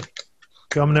nice? chew it.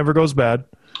 Gum never goes bad.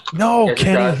 No, Yes, it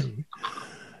Kenny. does.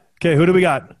 Okay, who do we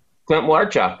got? Clint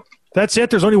Malarchuk. That's it?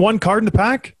 There's only one card in the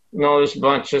pack? No, there's a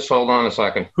bunch. Just hold on a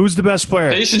second. Who's the best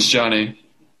player? Patience, Johnny.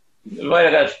 Wait,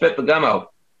 I got to spit the gum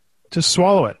out. Just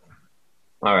swallow it.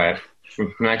 All right. From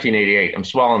 1988. I'm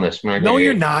swallowing this. From No,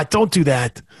 you're 1988. not. Don't do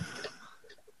that.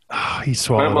 Oh, he Clint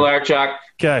swallowed it. Malarchuk,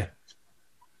 Okay.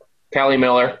 Kelly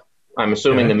Miller. I'm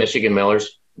assuming Okay. the Michigan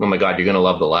Millers. Oh, my God. You're going to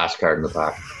love the last card in the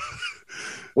pack.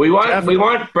 We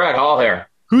want Brett Hall here.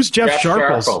 Who's Jeff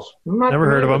Sharples? Never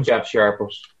heard of him. Jeff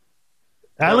Sharples.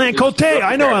 Alain Cote.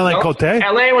 I know Alain Cote.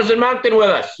 Alain was in Moncton with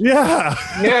us. Yeah.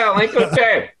 Yeah, Alain Cote.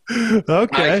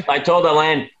 Okay. I told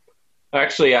Alain,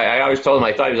 actually, I always told him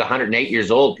I thought he was 108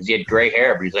 years old because he had gray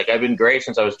hair, but he's like, I've been gray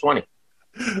since I was 20.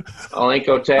 Alain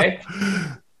Cote.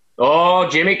 Oh,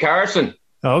 Jimmy Carson.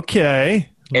 Okay.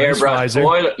 Nice Airbrushed visor.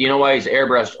 Oilers. You know why he's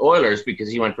airbrushed Oilers? Because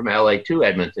he went from LA to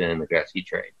Edmonton in the Gretzky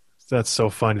trade. That's so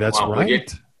funny. That's Well,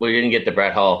 right. We didn't get the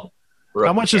Brett Hall.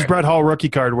 How much is Brett Hall rookie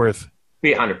card worth?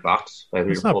 Be $100. If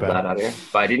we It's not pulled bad. that out of here.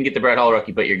 But I didn't get the Brett Hall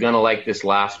rookie, but you're going to like this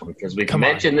last one because we've Come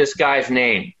on. mentioned this guy's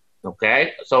name.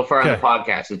 Okay? So far on the Okay.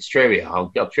 podcast, it's trivia.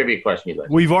 I'll trivia question you guys.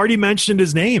 We've already mentioned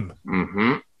his name.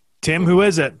 Mm-hmm. Tim, who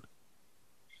is it?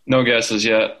 No guesses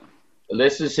yet.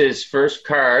 This is his first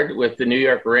card with the New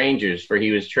York Rangers, for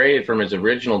he was traded from his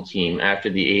original team after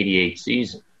the 88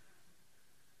 season.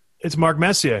 It's Mark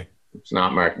Messier. It's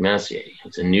not Mark Messier.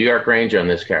 It's a New York Ranger on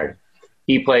this card.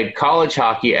 He played college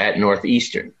hockey at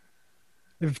Northeastern.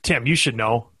 Tim, you should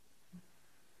know.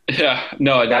 Yeah,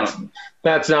 no, I don't.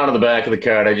 That's not on the back of the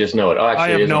card. I just know it. Oh, actually, I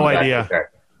have it is no on the back idea. of the card.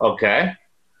 Okay.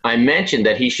 I mentioned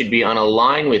that he should be on a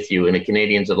line with you in a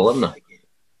Canadians alumni game.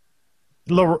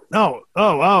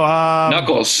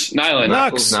 Knuckles, Nyland.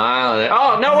 Nux. Nyland.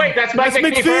 Oh, no, wait. That's Mike That's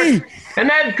McPhee. McPhee. And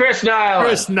then Chris Nyland.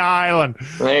 Chris Nyland.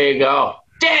 There you go.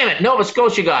 Damn it. Nova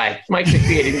Scotia guy. Mike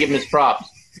McPhee. I didn't give him his props.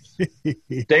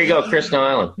 There you go, Chris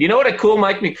Nyland. You know what a cool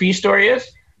Mike McPhee story is?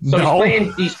 So No.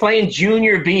 he's playing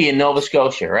Junior B in Nova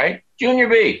Scotia, right? Junior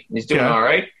B. He's doing Yeah. all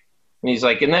right. And he's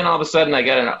like, and then all of a sudden I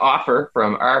got an offer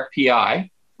from RPI,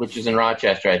 which is in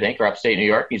Rochester, I think, or upstate New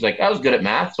York. He's like, I was good at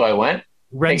math, so I went.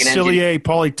 Rensselaer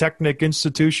Polytechnic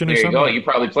Institution or There you something? go. You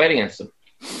probably played against him.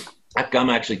 That gum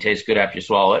actually tastes good after you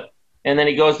swallow it. And then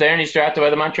he goes there and he's drafted by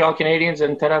the Montreal Canadiens,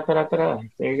 and ta-da, ta-da, ta-da.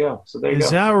 There you go. So there you Is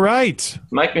go. that right?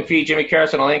 Mike McPhee, Jimmy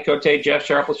Carson, Alain Cote, Jeff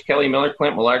Sharples, Kelly Miller,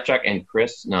 Clint Malarchuk, and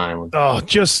Chris Nyland. Oh,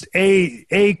 just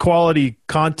a quality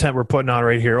content we're putting on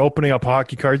right here. Opening up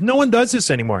hockey cards. No one does this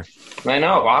anymore. I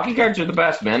know. Hockey cards are the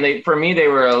best, man. For me, they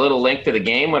were a little link to the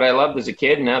game, what I loved as a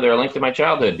kid, and now they're a link to my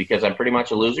childhood because I'm pretty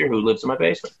much a loser who lives in my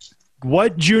basement.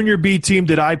 What junior B team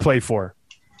did I play for?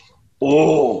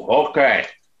 Oh, okay.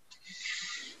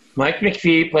 Mike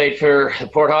McPhee played for the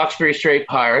Port Hawkesbury Straight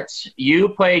Pirates. You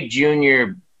played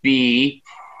junior be.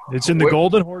 It's in the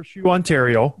Golden Horseshoe,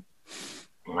 Ontario.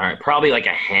 All right, probably like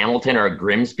a Hamilton or a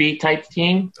Grimsby type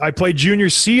team. I played Junior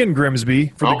C in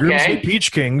Grimsby for the Grimsby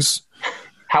Peach Kings.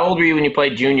 How old were you when you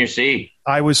played Junior C?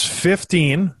 I was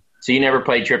 15. So you never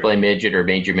played AAA midget or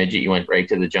major midget? You went right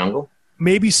to the jungle?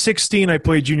 Maybe 16 I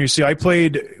played Junior C. I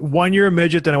played 1 year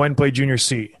midget, then I went and played Junior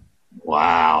C.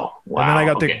 Wow. And then I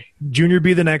got the Junior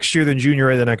B the next year, then Junior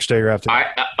A the next year after.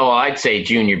 I'd say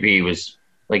Junior B was,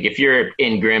 like, if you're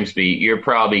in Grimsby, you're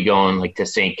probably going like to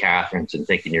St. Catharines and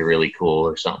thinking you're really cool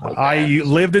or something like that. I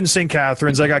lived in St.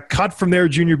 Catharines. I got cut from their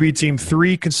Junior B team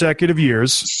 3 consecutive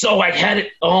years. So I had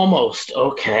it almost.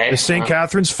 Okay. The St.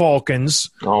 Catharines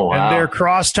Falcons. Oh, wow. And their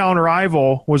crosstown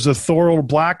rival was the Thorold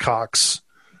Blackhawks.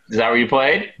 Is that where you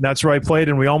played? That's where I played,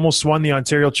 and we almost won the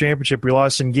Ontario Championship. We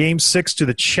lost in Game 6 to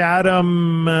the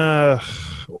Chatham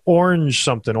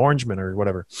Orangemen or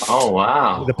whatever. Oh,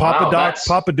 wow. The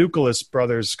Papadopoulos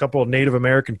brothers, a couple of Native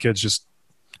American kids, just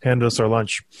handed us our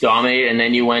lunch. Dominated, and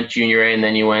then you went Junior A, and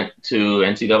then you went to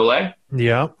NCAA?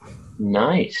 Yeah.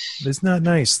 Nice. Isn't that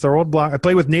nice? Thorold Black. I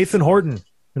played with Nathan Horton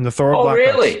in the Thorold Blackhawks. Oh,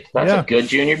 really? That's a good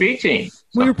Junior B team.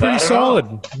 We were pretty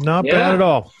solid. Not bad at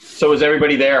all. So was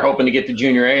everybody there hoping to get to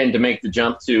Junior A and to make the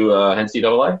jump to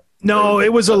NCAA? No,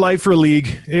 it was a lifer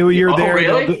league. You're there.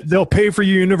 Really? They'll pay for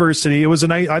your university. It was a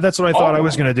nice. That's what I thought I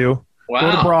was going to do. Wow.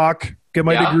 Go to Brock, get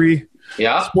my degree.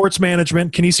 Yeah. Sports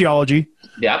management, kinesiology.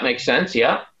 Yeah, makes sense.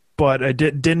 Yeah. But it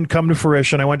didn't come to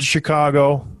fruition. I went to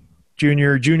Chicago,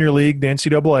 junior league, the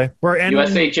NCAA.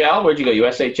 USHL? Where'd you go?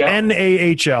 USHL?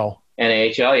 NAHL.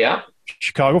 NAHL, yeah.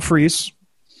 Chicago Freeze.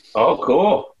 Oh,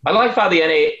 cool. I like how the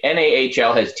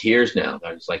NAHL has tiers now.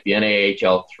 There's like the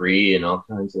NAHL 3 and all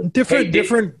kinds of different.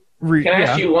 Can I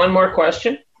ask you one more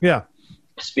question? Yeah.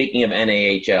 Speaking of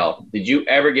NAHL, did you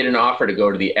ever get an offer to go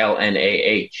to the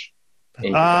LNAH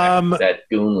in that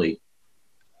Goon League?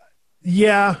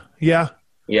 Yeah. Yeah.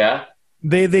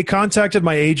 They contacted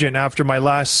my agent after my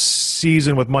last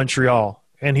season with Montreal,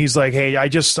 and he's like, "Hey,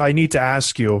 I need to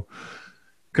ask you."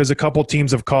 Because a couple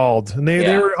teams have called, and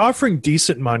they were offering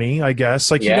decent money, I guess.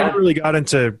 Like, you never really got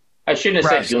into. I shouldn't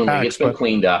have said Goon League. It's been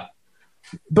cleaned up.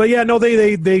 But yeah, no,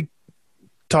 they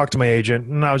talked to my agent,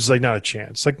 and I was like, not a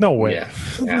chance. Like, no way. Yeah.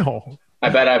 No. I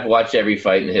bet I've watched every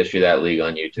fight in the history of that league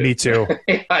on YouTube. Me too.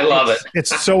 I love it.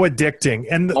 It's so addicting,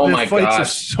 and the fights are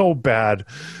so bad.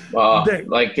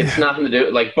 Like, it's nothing to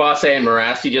do. Like Bosse and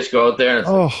Morasti just go out there,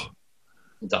 and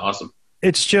it's awesome.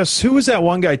 It's just, who was that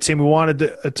one guy, Tim, who wanted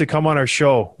to come on our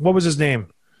show? What was his name?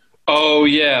 Oh,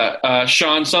 yeah.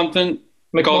 Sean something.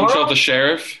 Called himself the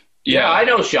Sheriff. Yeah, I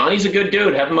know Sean. He's a good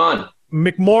dude. Have him on.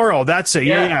 McMorrow, that's it.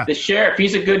 Yeah. The Sheriff.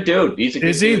 He's a good dude. He's a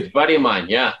good dude. He's a buddy of mine.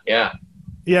 Yeah.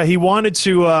 Yeah, he wanted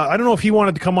to I don't know if he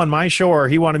wanted to come on my show or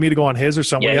he wanted me to go on his or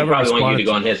something. Yeah, he probably wanted you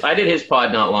to go on his. I did his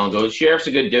pod not long ago. The Sheriff's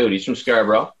a good dude. He's from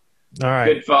Scarborough. All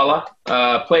right. Good fella.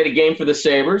 Played a game for the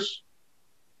Sabres.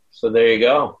 So there you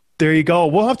go.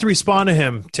 We'll have to respond to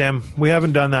him, Tim. We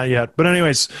haven't done that yet. But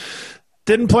anyways,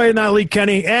 didn't play in that league,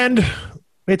 Kenny, and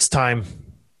it's time.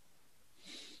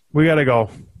 We got to go.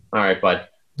 All right, bud.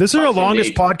 This is our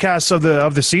longest podcast of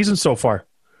the season so far.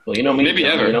 Well, you know me. Maybe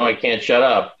ever. You know I can't shut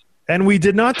up. And we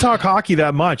did not talk hockey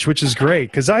that much, which is great,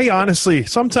 because I honestly,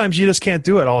 sometimes you just can't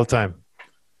do it all the time.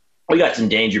 We got some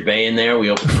Danger Bay in there.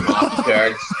 We opened some hockey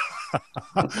cards.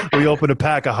 We opened a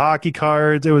pack of hockey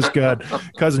cards. It was good.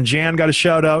 Cousin Jan got a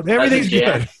shout out. Everything's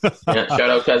good. Yeah, shout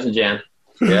out Cousin Jan.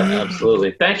 Yeah,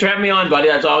 absolutely. Thanks for having me on, buddy.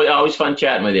 That's always fun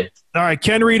chatting with you. All right,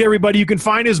 Ken Reid, everybody. You can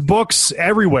find his books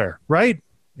everywhere, right?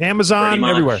 Amazon,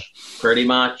 everywhere. Pretty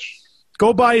much.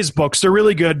 Go buy his books. They're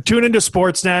really good. Tune into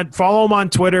Sportsnet. Follow him on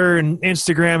Twitter and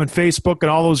Instagram and Facebook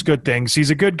and all those good things. He's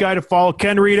a good guy to follow.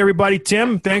 Ken Reid, everybody.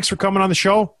 Tim, thanks for coming on the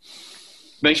show.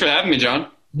 Thanks for having me, John.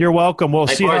 You're welcome. We'll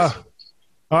see you. All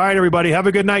right, everybody. Have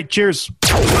a good night. Cheers.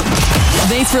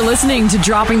 Thanks for listening to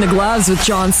Dropping the Gloves with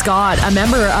John Scott, a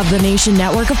member of the Nation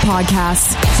Network of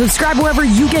Podcasts. Subscribe wherever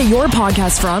you get your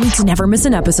podcasts from to never miss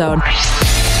an episode.